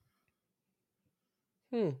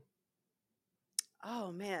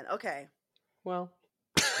 Oh man. Okay. Well,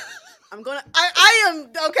 I'm gonna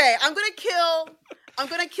kill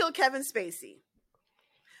Kevin Spacey.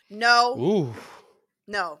 No. Ooh.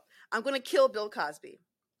 No. I'm gonna kill Bill Cosby.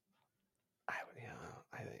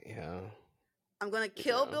 I'm gonna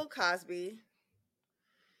kill Bill Cosby.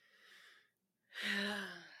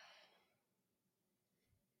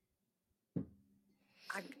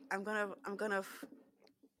 I'm gonna.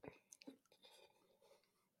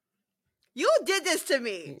 You did this to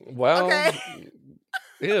me. Well, okay.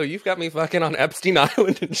 Ew, you've got me fucking on Epstein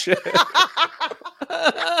Island and shit.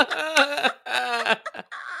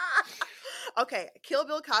 Okay, kill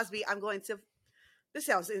Bill Cosby. I'm going to. This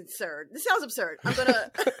sounds absurd. I'm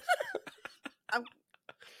gonna.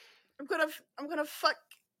 I'm gonna fuck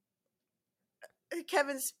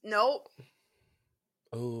Kevin's. No.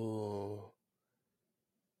 Oh.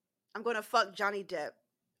 I'm gonna fuck Johnny Depp,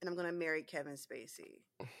 and I'm gonna marry Kevin Spacey.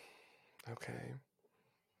 Okay.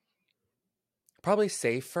 Probably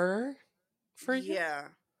safer for you.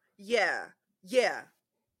 Yeah. I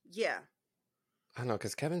don't know,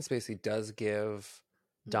 because Kevin Spacey does give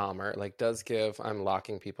Dahmer, I'm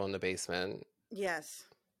locking people in the basement. Yes,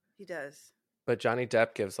 he does. But Johnny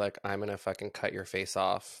Depp gives like, I'm gonna fucking cut your face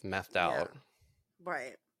off, methed out.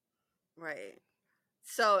 Right.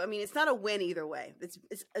 So I mean, it's not a win either way.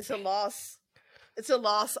 It's a loss. It's a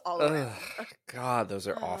loss all around. God, those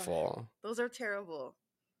are awful. Those are terrible.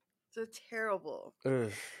 Those are terrible.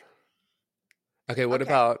 Ugh. Okay, what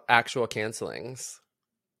about actual cancelings?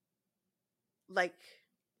 Like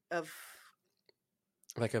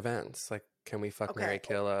events. Like, can we fuck, marry,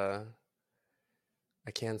 kill a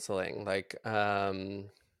canceling? Like,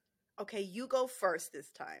 okay, you go first this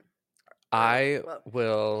time. I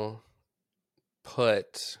will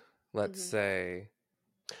put, let's say,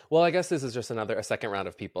 well, I guess this is just a second round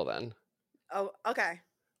of people then. Oh, okay.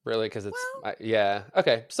 Really? Because it's, yeah.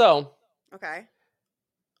 Okay, so. Okay.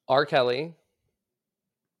 R. Kelly.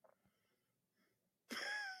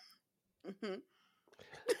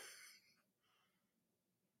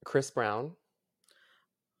 Chris Brown.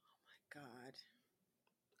 Oh my God.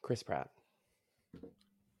 Chris Pratt.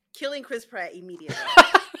 Killing Chris Pratt immediately.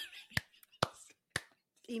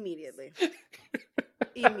 Immediately.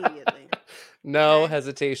 No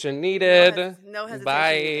hesitation needed. No hesitation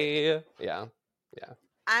Bye. needed. Yeah.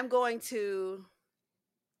 I'm going to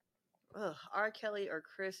R. Kelly or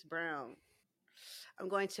Chris Brown. I'm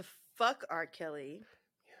going to fuck R. Kelly.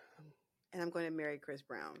 And I'm going to marry Chris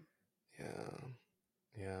Brown.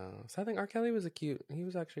 Yeah. So I think R. Kelly was he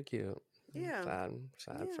was actually cute. Yeah.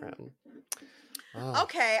 Sad for him.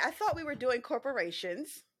 Okay, I thought we were doing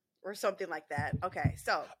corporations or something like that. Okay,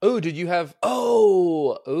 so. Oh, did you have,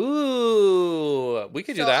 we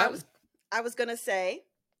could do that. I was going to say,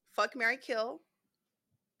 fuck, marry, kill,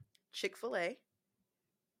 Chick-fil-A,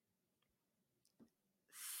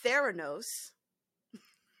 Theranos.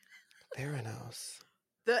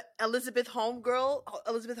 The Elizabeth Holmes girl.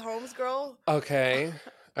 Okay.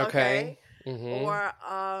 Mm-hmm. Or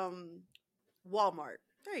Walmart.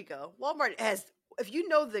 There you go. Walmart has, if you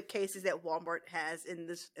know the cases that Walmart has in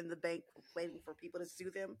the bank waiting for people to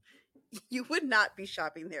sue them, you would not be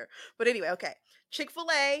shopping there. But anyway, okay.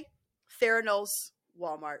 Chick-fil-A, Theranos,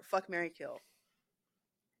 Walmart. Fuck, marry, kill.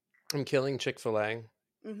 I'm killing Chick-fil-A.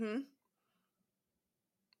 Mm-hmm.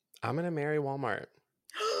 I'm gonna marry Walmart.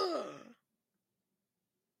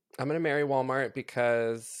 I'm going to marry Walmart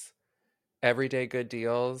because everyday good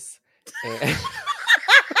deals. Is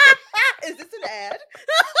this an ad?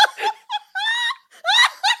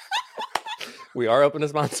 We are open to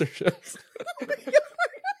sponsorships.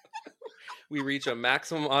 We reach a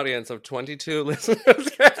maximum audience of 22 listeners.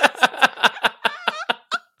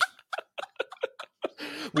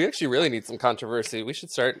 We actually really need some controversy. We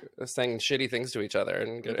should start saying shitty things to each other.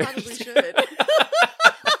 And we probably should.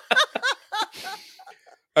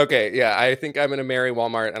 Okay, yeah, I think I'm going to marry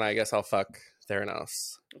Walmart, and I guess I'll fuck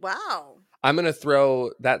Theranos. Wow. I'm going to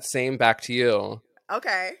throw that same back to you.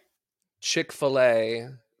 Okay. Chick-fil-A,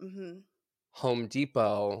 Home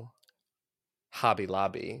Depot, Hobby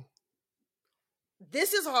Lobby.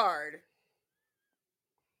 This is hard.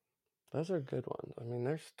 Those are good ones. I mean,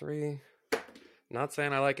 there's 3. Not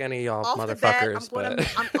saying I like any of y'all motherfuckers, but...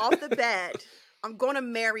 I'm off the bat. I'm going to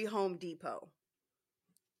marry Home Depot.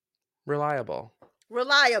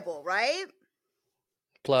 Reliable, right?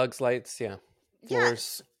 Plugs, lights, yeah. Floors.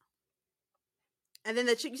 Yes. And then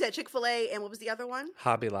you said Chick-fil-A, and what was the other one?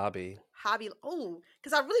 Hobby Lobby. Oh,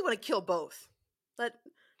 because I really want to kill both. But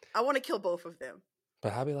I want to kill both of them.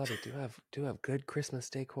 But Hobby Lobby do have good Christmas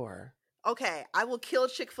decor. Okay, I will kill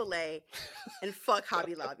Chick-fil-A and fuck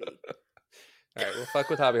Hobby Lobby. All right, we'll fuck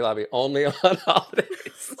with Hobby Lobby only on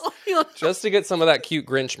holidays. Just to get some of that cute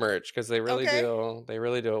Grinch merch, because they really do. They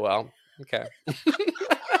really do it well. Okay.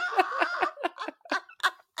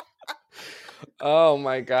 Oh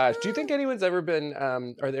my gosh. Do you think anyone's ever been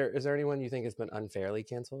is there anyone you think has been unfairly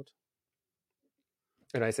canceled?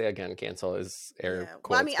 And I say again, cancel is air quotes.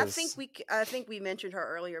 Well, I mean, I think we mentioned her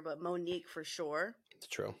earlier, but Monique for sure. It's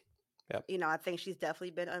true. Yep. You know, I think she's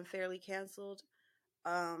definitely been unfairly canceled.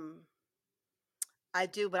 I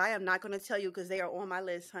do, but I am not going to tell you because they are on my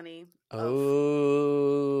list, honey.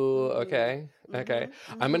 Oh, okay. Okay.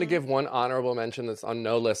 I'm going to give one honorable mention that's on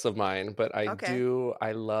no list of mine, but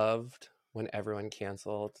I loved when everyone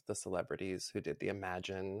canceled the celebrities who did the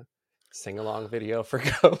Imagine sing-along video for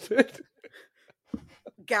COVID.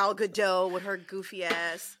 Gal Gadot with her goofy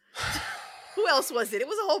ass. Who else was it? It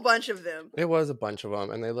was a whole bunch of them. It was a bunch of them,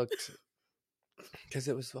 and they looked... Because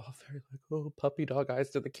it was all very like, puppy dog eyes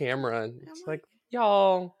to the camera. And it's like,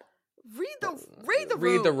 y'all... Read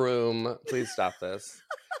the room. Please stop this.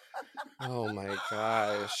 Oh my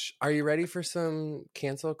gosh. Are you ready for some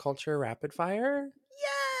cancel culture rapid fire?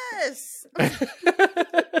 Yes.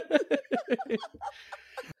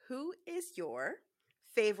 Who is your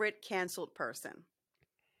favorite canceled person?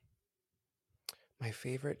 My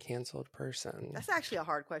favorite canceled person. That's actually a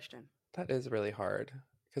hard question. That is really hard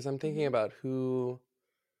because I'm thinking Mm-hmm. about who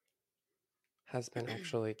has been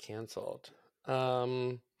actually canceled.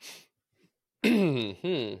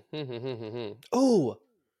 Oh,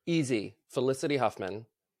 easy. Felicity Huffman.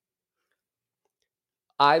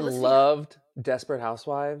 I Felicity. loved Desperate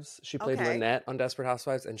Housewives. She played Okay. Lynette on Desperate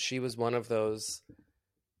Housewives, and she was one of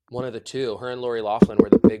the two. Her and Lori Loughlin were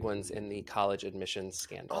the big ones in the college admissions Oh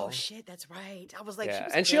scandal. shit, that's right. I was like, she Yeah,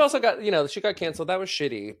 was and she also canceled. got, she got canceled. That was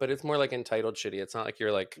shitty, but it's more like entitled shitty. It's not like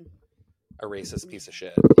you're like a racist piece of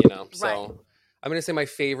shit, Right. So I'm gonna say my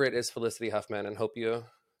favorite is Felicity Huffman, and hope you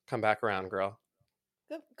come back around, girl.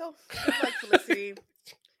 Go. Good luck, Felicity.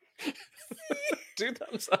 2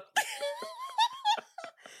 thumbs up.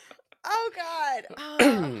 Oh God.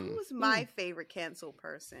 Who's my favorite canceled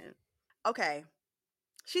person? Okay.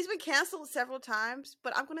 She's been canceled several times,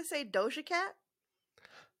 but I'm gonna say Doja Cat.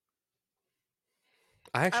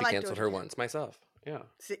 I I actually like canceled Doja her Cat. once myself. Yeah.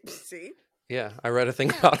 See? Yeah, I read a thing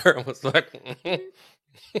Yeah. about her and was like,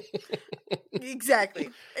 Exactly.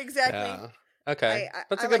 yeah. Okay,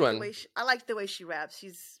 that's I a good like the one. way I like the way she raps.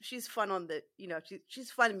 She's fun on the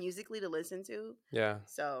she's fun musically to listen to. Yeah,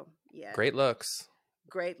 So yeah, great looks,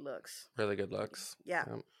 great looks. really good looks. Yeah.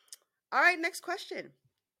 Yeah. All right, next question.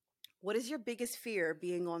 What is your biggest fear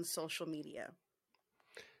being on social media?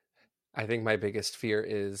 I think my biggest fear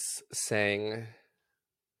is saying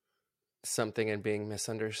something and being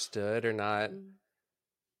misunderstood or not Mm.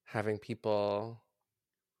 having people.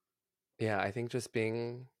 Yeah, I think just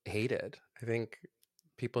being hated. I think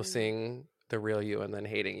people Mm. seeing the real you and then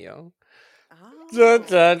hating you. Da, Oh.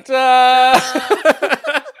 da, da.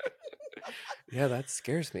 Duh. Yeah, that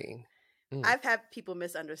scares me. I've had people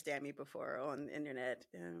misunderstand me before on the internet.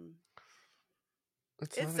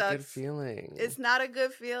 It's It not a good sucks. feeling. It's not a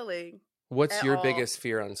good feeling What's at your all. biggest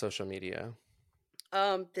fear on social media?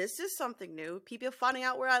 This is something new. People finding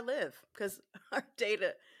out where I live because our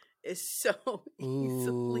data is so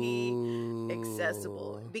easily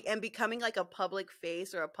accessible. Ooh. And becoming like a public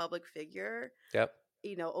face or a public figure, Yep.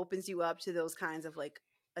 opens you up to those kinds of like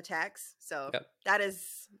attacks. So Yep. that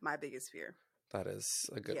is my biggest fear. That is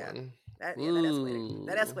a good Yeah. one. That escalated.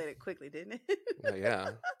 That Ooh. escalated quickly, didn't it?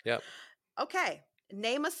 Yeah. Yep. Okay.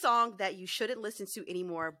 Name a song that you shouldn't listen to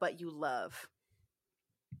anymore, but you love.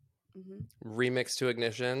 Remix to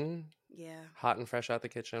Ignition. Yeah. Hot and fresh out the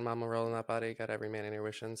kitchen. Mama rolling that body. Got every man in your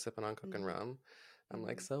wishing. Sipping on cooking Mm-hmm. rum. I'm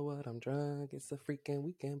like, so what? I'm drunk. It's a freaking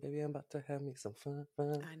weekend, baby. I'm about to have me some fun.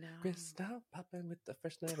 I know. Crystal popping with the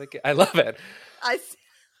fresh navigate. I love it. I see.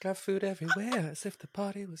 Got food everywhere, as if the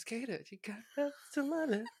party was catered. You got rose to my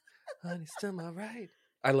left, honey's to my right.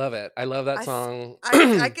 I love it. I love that song.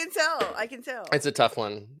 I can tell. I can tell. It's a tough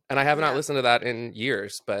one, and I have not Yeah. listened to that in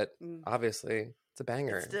years. But Mm. obviously, it's a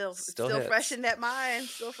banger. It's Still still hits. fresh in that mind.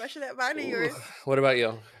 Still fresh in that mind of Ooh. yours. What about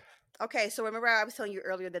you? Okay, so remember I was telling you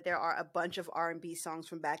earlier that there are a bunch of R&B songs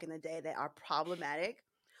from back in the day that are problematic.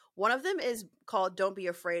 One of them is called "Don't Be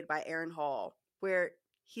Afraid" by Aaron Hall, where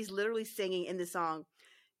he's literally singing in the song,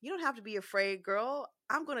 "You don't have to be afraid, girl.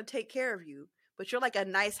 I'm going to take care of you. But you're like a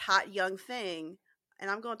nice hot young thing, and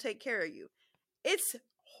I'm going to take care of you." It's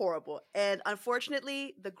horrible. And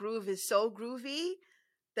unfortunately, the groove is so groovy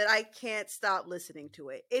that I can't stop listening to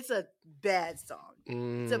it. It's a bad song.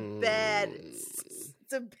 It's a bad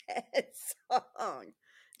song.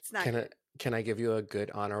 It's not good. Can I give you a good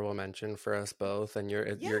honorable mention for us both? And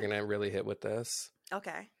you're gonna really hit with this.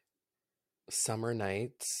 Okay. Summer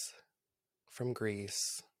Nights from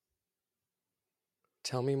Greece.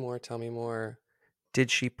 Tell me more. Tell me more. Did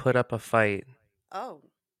she put up a fight? Oh.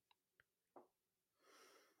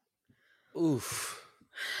 Oof.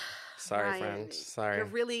 Sorry, Ryan, friend. Sorry.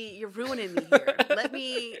 You're ruining me here.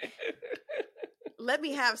 Let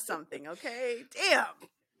me have something, okay?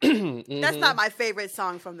 Damn. That's not my favorite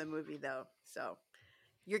song from the movie though. So,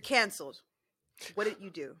 you're canceled. What did you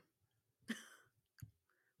do?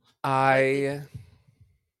 I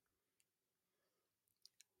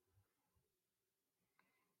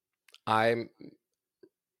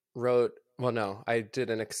I did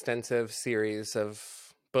an extensive series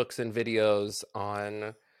of books and videos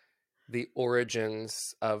on the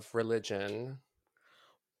origins of religion.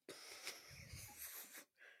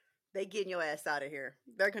 They getting your ass out of here.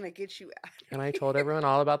 They're gonna get you out. And I told everyone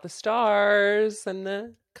all about the stars and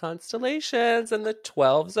the constellations and the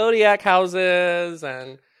 12 zodiac houses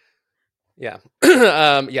and yeah.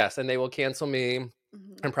 Yes, and they will cancel me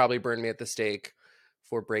and probably burn me at the stake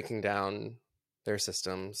for breaking down their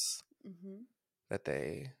systems that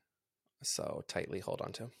they so tightly hold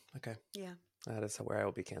on to. Okay. Yeah. That is where I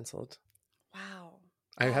will be canceled. Wow.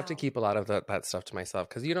 I have to Wow. keep a lot of that stuff to myself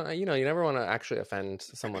because you don't, you never want to actually offend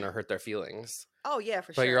someone or hurt their feelings. Oh yeah,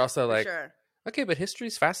 for But you're sure. also For like, sure. okay, but history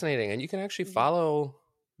is fascinating, and you can actually Hmm. follow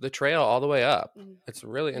the trail all the way up. Hmm. It's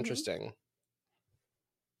really Hmm. interesting.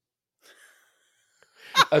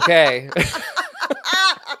 Okay.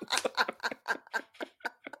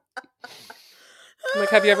 I'm like,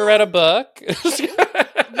 have you ever read a book?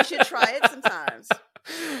 You should try it sometimes.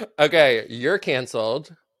 Okay, you're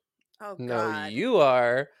canceled. Oh No, God. you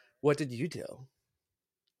are. What did you do?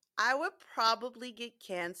 I would probably get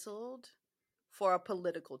canceled for a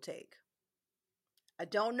political take. I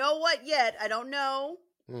don't know what yet. I don't know,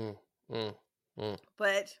 Mm, mm, mm.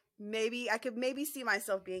 but maybe I could maybe see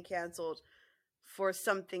myself being canceled for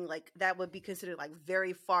something like that would be considered like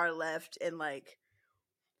very far left and like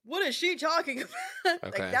what is she talking about?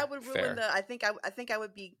 Like Okay, that would ruin fair. the I think I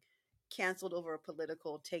would be canceled over a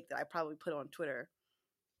political take that I probably put on Twitter.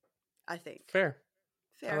 I think. Fair.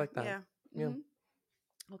 I Fair. like that. Yeah. Yeah.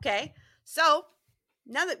 Hmm. Okay. So,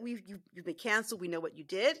 now that you've been canceled, we know what you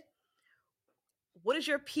did. What is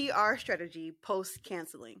your PR strategy post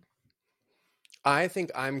canceling? I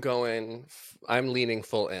think I'm leaning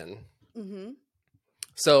full in. Mm-hmm.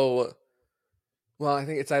 So, well, I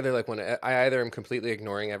think it's either like when I either am completely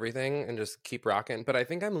ignoring everything and just keep rocking, but I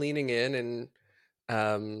think I'm leaning in and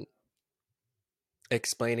um,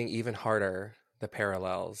 explaining even harder the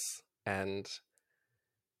parallels and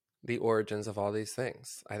the origins of all these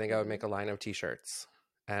things. I think I would Mm-hmm. make a line of t-shirts.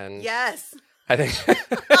 And Yes. I think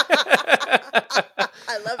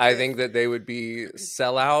I love I this. think that they would be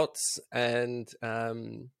sellouts and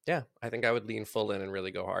yeah, I think I would lean full in and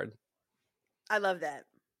really go hard. I love that.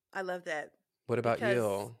 I love that What about because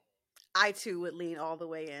you? I too would lean all the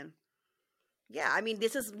way in. Yeah, I mean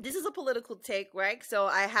this is a political take, right? So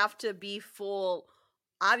I have to be full,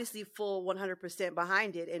 obviously full 100%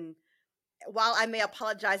 behind it. And while I may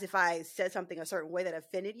apologize if I said something a certain way that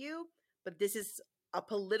offended you, but this is a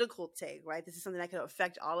political take, right? This is something that could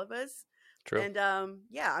affect all of us. True. And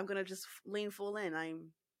yeah, I'm gonna just lean full in.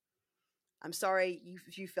 I'm sorry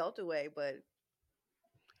if you felt away, but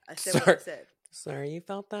I said what I Sorry. said. Sorry you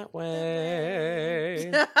felt that That way.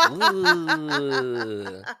 way.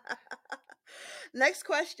 Ooh. Next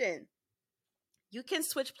question. You can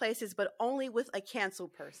switch places, but only with a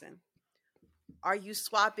canceled person. Are you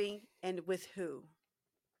swapping and with who?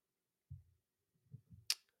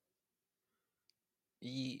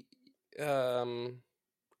 Ye- Um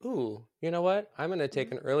Ooh, you know what? I'm going to take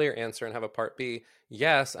Hmm. an earlier answer and have a part B.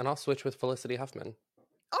 Yes, and I'll switch with Felicity Huffman.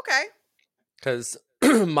 Okay. Because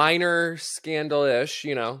minor scandal-ish,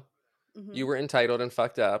 Hmm. you were entitled and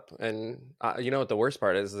fucked up. And you know what the worst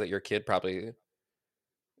part is that your kid probably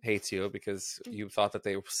hates you because you thought that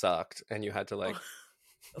they sucked and you had to like...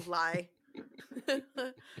 Lie.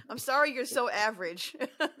 I'm sorry you're so average.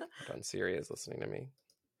 Done Siri is listening to me.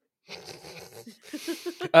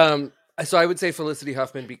 So I would say Felicity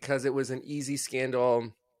Huffman because it was an easy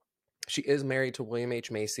scandal. She is married to William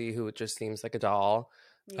H. Macy, who just seems like a doll.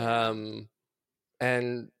 Yeah. Um,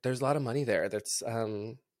 and there's a lot of money there. That's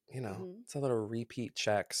Hmm. it's a lot of repeat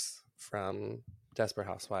checks from Desperate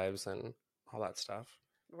Housewives and all that stuff.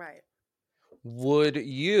 Right. Would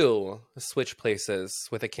you switch places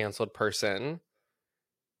with a canceled person?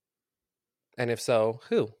 And if so,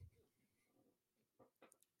 who?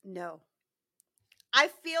 No. I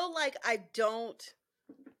feel like I don't,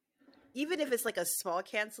 even if it's like a small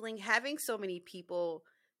canceling, having so many people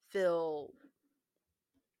feel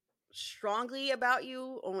strongly about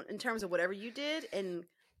you in terms of whatever you did and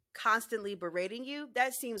constantly berating you,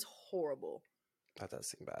 that seems horrible. That does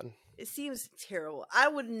seem bad. It seems terrible. I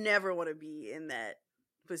would never want to be in that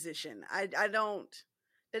position. I don't,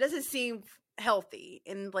 that doesn't seem healthy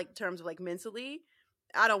in like terms of like mentally.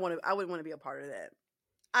 I wouldn't want to be a part of that.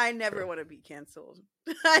 I never True. want to be canceled.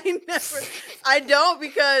 I don't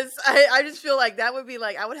because I just feel like that would be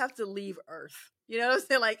like, I would have to leave Earth. You know what I'm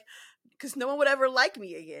saying? Like, because no one would ever like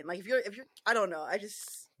me again. Like, if you're, I don't know. I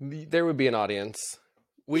just, There would be an audience.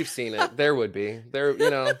 We've seen it. There would be. There.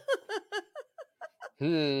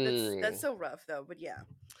 that's so rough though. But yeah.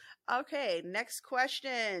 Okay. Next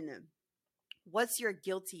question. What's your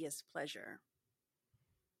guiltiest pleasure?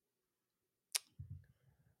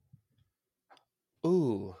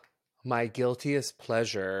 Ooh, my guiltiest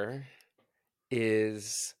pleasure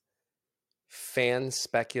is fan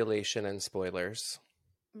speculation and spoilers.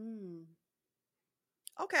 Mm.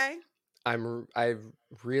 Okay. I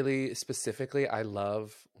really specifically I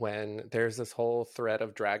love when there's this whole thread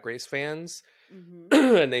of Drag Race fans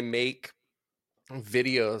Mm-hmm. and they make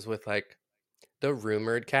videos with like the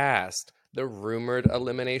rumored cast, the rumored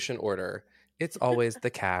elimination order. it's always the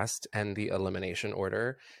cast and the elimination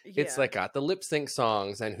order. It's Yeah. like got the lip sync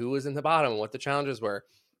songs and who was in the bottom, what the challenges were,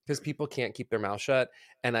 because people can't keep their mouth shut.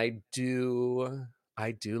 And I do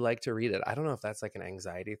like to read it. I don't know if that's like an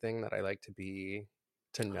anxiety thing that I like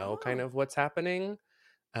to know kind Oh, of what's happening.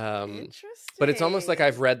 But it's almost like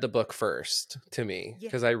I've interesting. read the book first to me, Yeah.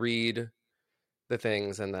 because I read the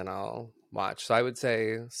things and then I'll watch. So I would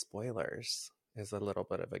say spoilers is a little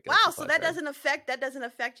bit of a guilty Wow, so pleasure. that doesn't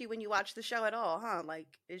affect you when you watch the show at all, huh? Like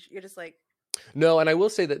you're just like, No, and I will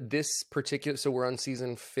say that this particular, so we're on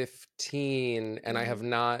season 15 and I have mm-hmm.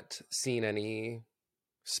 not seen any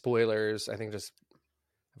spoilers. I think just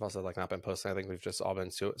I've also like not been posting. I think we've just all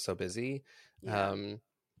been so busy. Yeah. Um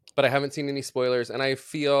but I haven't seen any spoilers and I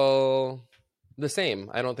feel the same.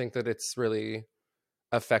 I don't think that it's really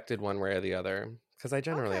affected one way or the other, because I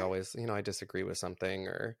generally Okay. always, I disagree with something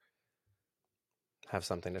or have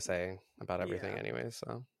something to say about everything Yeah. anyway.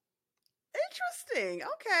 So Interesting.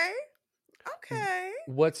 Okay. Okay.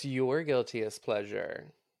 what's your guiltiest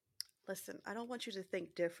pleasure? Listen, I don't want you to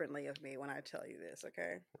think differently of me when I tell you this,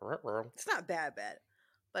 okay? It's not bad,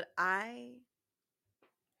 but I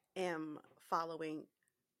am following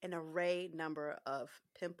an array number of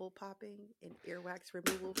pimple popping and earwax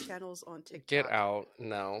removal channels on Get TikTok. out.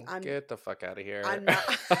 No, I'm get the fuck out of here. I'm not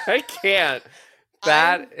I can't. I'm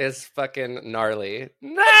That is fucking gnarly.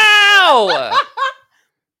 No!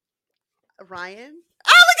 Ryan.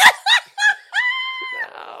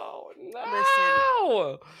 No, Listen,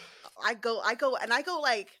 no. I go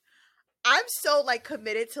like I'm so like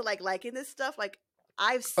committed to like liking this stuff. Like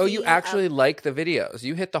I've Oh, you seen actually like the videos.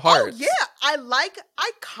 You hit the oh yeah, hearts.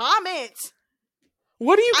 I comment.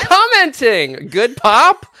 What are you I'm commenting? Good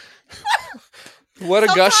pop? What a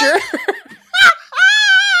gusher?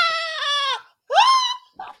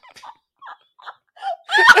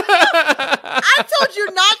 sometimes I told you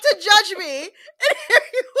not to judge me. And here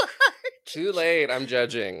you are. Too late. I'm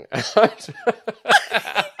judging.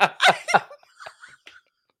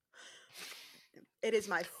 It is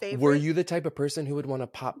my Were favorite. you the type of person who would want to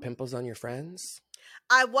pop pimples on your friends?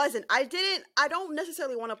 I wasn't. I don't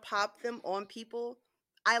necessarily want to pop them on people.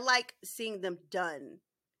 I like seeing them done.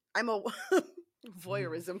 I'm a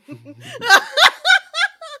voyeurism.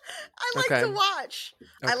 I like Okay. to watch.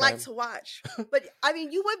 I Okay. like to watch. But I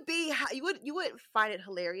mean, you would find it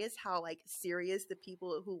hilarious how like serious the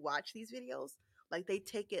people who watch these videos, like they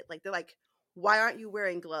take it like they're like, why aren't you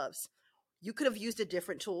wearing gloves? You could have used a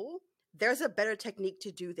different tool. There's a better technique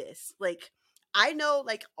to do this. Like I know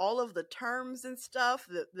like all of the terms and stuff,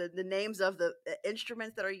 the names of the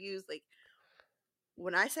instruments that are used. Like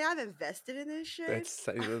when I say I'm invested in this shit,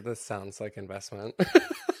 This sounds like investment.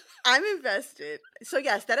 I'm invested. So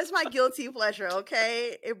yes, that is my guilty pleasure.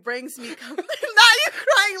 Okay, it brings me. Now you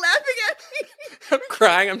crying, laughing at me. I'm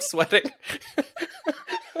crying. I'm sweating.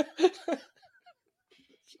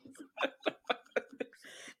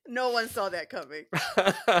 No one saw that coming.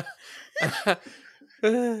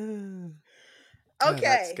 Oh,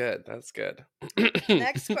 that's Okay, good. That's good.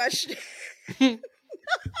 next question.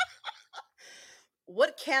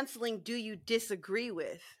 What canceling do you disagree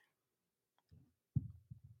with?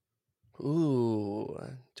 Ooh,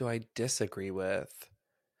 do I disagree with?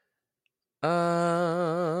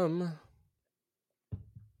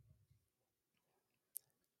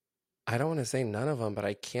 I don't want to say none of them, but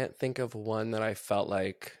I can't think of one that I felt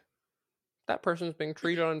like that person's being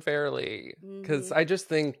treated unfairly. Because Mm-hmm. I just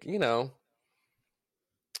think,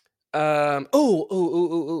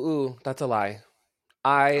 ooh, that's a lie.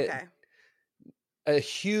 Okay. A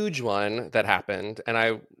huge one that happened, and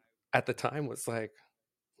I, at the time, was like,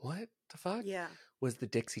 what the fuck? Yeah. Was the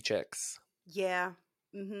Dixie Chicks. Yeah.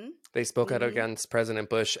 Mm-hmm. They spoke out Mm-hmm. against President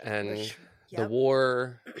Bush and Bush. the Yep.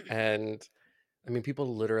 war, and I mean,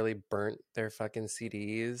 people literally burnt their fucking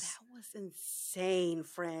CDs. That was insane,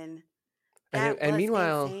 friend. And That and was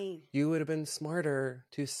meanwhile, insane. you would have been smarter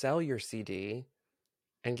to sell your CD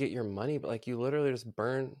and get your money, but like you literally just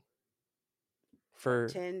burn What, for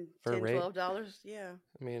 10, for rape. $12? Yeah.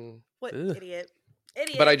 I mean, What ugh. idiot?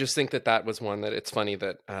 But I Idiot. just think that was one that it's funny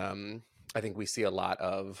that I think we see a lot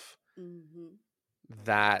of Mm-hmm.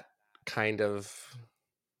 that kind of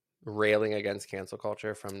railing against cancel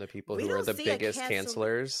culture from the people We who are don't the see a biggest cancel.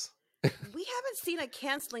 cancelers. We haven't seen a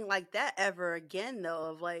canceling like that ever again, though.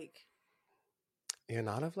 Of like, You're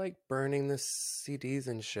not of like burning the CDs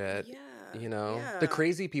and shit. yeah, The yeah.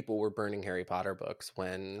 crazy people were burning Harry Potter books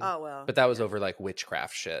Oh well, but that was yeah. over like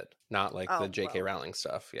witchcraft shit, not like the Oh J.K. well. Rowling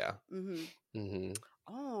stuff. Yeah. Mm-hmm. Mm-hmm.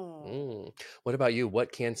 Oh, Mm. What about you?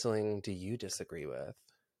 What canceling do you disagree with?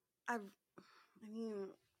 I mean,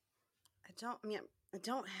 I don't. I mean, I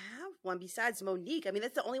don't have one besides Monique. I mean,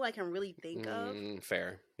 that's the only one I can really think of.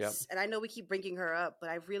 Fair. Yep. And I know we keep bringing her up, but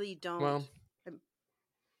I really don't. Well,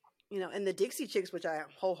 And the Dixie Chicks, which I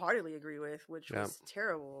wholeheartedly agree with, which yep. was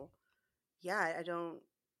terrible. Yeah, I don't.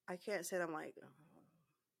 I can't say that I'm like.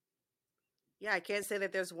 Yeah, I can't say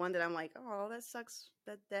that there's one that I'm like, oh, that sucks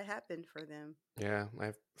that happened for them. Yeah,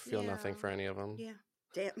 I feel nothing for any of them. Yeah.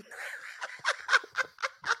 Damn.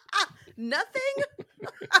 Nothing?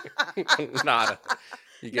 Nada.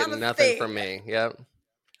 You get nothing from me. Yep.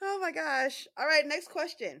 Oh my gosh. All right, next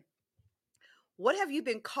question. What have you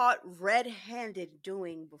been caught red-handed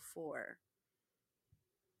doing before?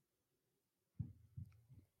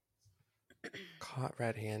 Caught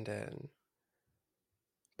red-handed.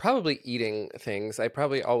 Probably eating things. I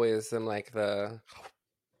probably always am like the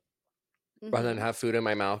rather than have food in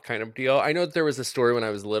my mouth kind of deal. I know that there was a story when I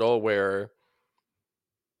was little where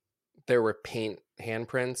there were paint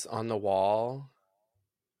handprints on the wall,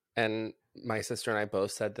 and my sister and I both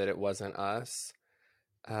said that it wasn't us,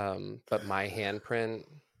 but my handprint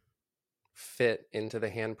fit into the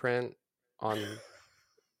handprint on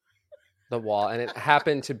the wall, and it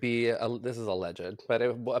happened to be this is alleged, but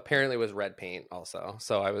it apparently was red paint also.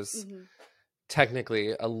 So I was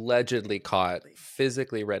technically allegedly caught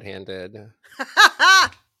physically red-handed.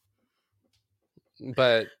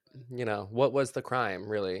 But you know, what was the crime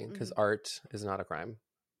really? Because art is not a crime.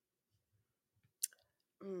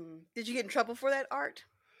 Did you get in trouble for that art?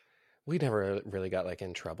 We never really got like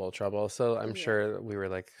in trouble. So I'm sure we were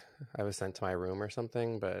like, I was sent to my room or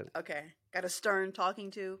something, but okay. Got a stern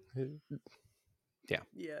talking to? Yeah.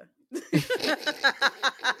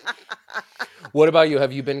 What about you?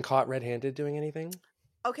 Have you been caught red-handed doing anything?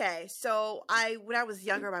 Okay, so when I was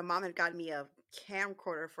younger, my mom had gotten me a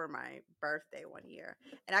camcorder for my birthday one year,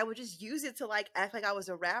 and I would just use it to like act like I was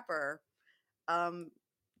a rapper. So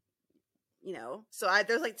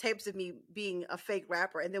there's like tapes of me being a fake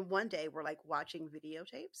rapper, and then one day we're like watching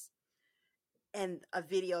videotapes, and a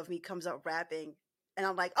video of me comes up rapping, and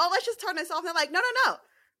I'm like, oh, let's just turn this off. And they're like, no,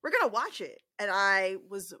 we're gonna watch it, and I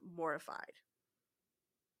was mortified.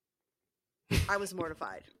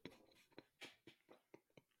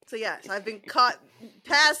 So yes, I've been caught.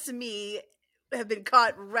 Past me have been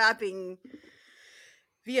caught rapping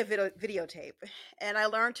via videotape, and I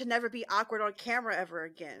learned to never be awkward on camera ever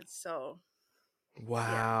again. So,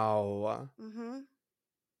 wow.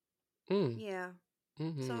 Yeah.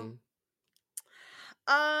 So,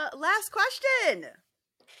 last question: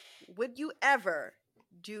 would you ever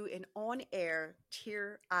do an on-air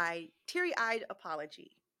teary-eyed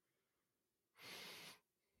apology?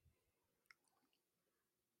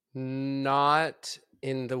 Not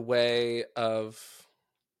in the way of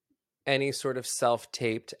any sort of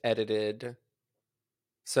self-taped, edited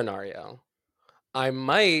scenario. I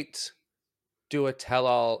might do a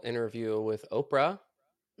tell-all interview with Oprah,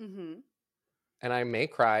 and I may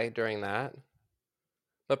cry during that,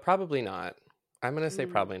 but probably not. I'm going to say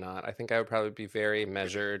probably not. I think I would probably be very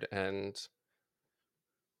measured and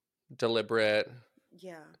deliberate.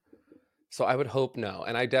 Yeah. So I would hope no.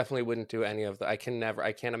 And I definitely wouldn't do any of the, I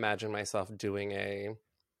can't imagine myself doing I'm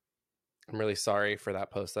really sorry for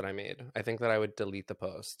that post that I made. I think that I would delete the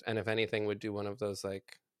post. And if anything, would do one of those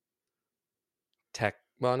like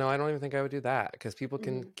well, no, I don't even think I would do that because people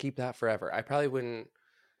can keep that forever. I probably wouldn't.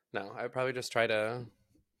 No, I would probably just try to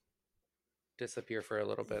disappear for a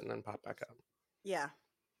little bit and then pop back up. Yeah.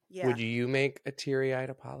 Would you make a teary-eyed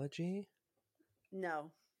apology?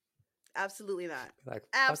 No. Absolutely not. Like,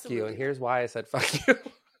 absolutely fuck you, and here's why I said fuck you.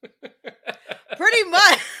 Pretty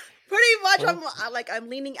much. I'm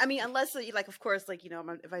leaning. I mean, unless like, of course, like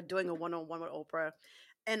if I'm doing a one-on-one with Oprah,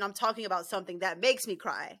 and I'm talking about something that makes me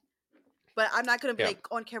cry, but I'm not gonna be like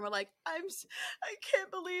on camera like I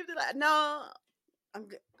can't believe that.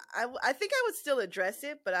 I think I would still address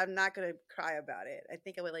it, but I'm not gonna cry about it. I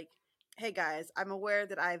think I would like, hey guys, I'm aware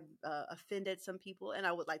that I've offended some people, and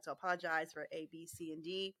I would like to apologize for A, B, C, and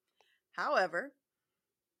D. However,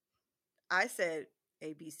 I said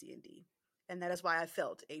A, B, C, and D, and that is why I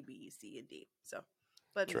felt A, B, C, and D. So,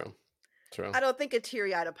 but True. I don't think a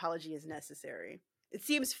teary-eyed apology is necessary. It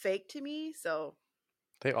seems fake to me, so.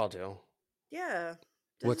 They all do. Yeah.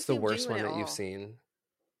 What's the worst one that you've seen?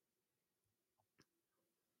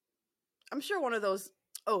 I'm sure one of those.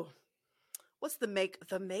 Oh, what's the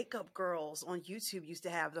makeup girls on YouTube used to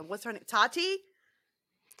have them? What's her name? Tati.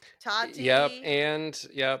 Yep,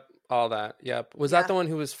 all that. Yep. Was that the one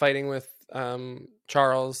who was fighting with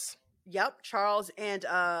Charles? Yep, Charles and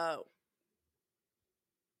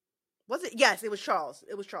was it? Yes, it was Charles.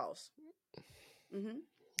 That's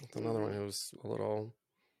another one who was a little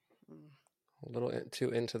too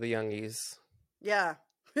into the youngies. Yeah.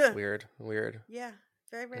 Weird. Yeah.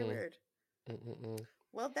 Very, very Mm. weird. Mm-mm-mm.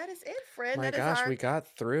 Well, that is it, friend. My That is gosh, our. we got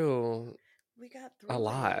through We got a through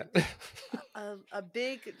lot. it. A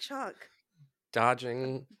big chunk.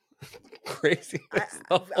 Dodging craziness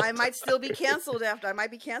the I whole might still be time. canceled after. I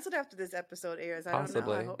might be canceled after this episode airs. I don't know. I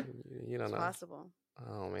Possibly. hope You don't it's know. possible.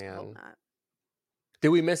 Oh, I hope man. not. Did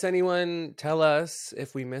we miss anyone? Tell us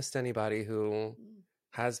if we missed anybody who Mm,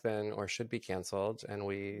 has been or should be canceled and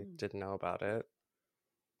we mm. didn't know about it.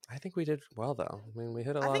 I think we did well, though. I mean, we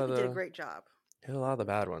hit a I lot think of we did a the great job.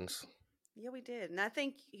 bad ones. Yeah, we did. And I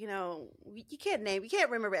think, you can't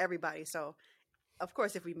remember everybody. So, of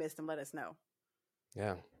course, if we missed them, let us know.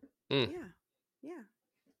 Yeah. Mm. Yeah. Yeah.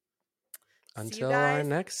 See you Until our guys.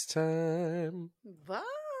 next time. Bye.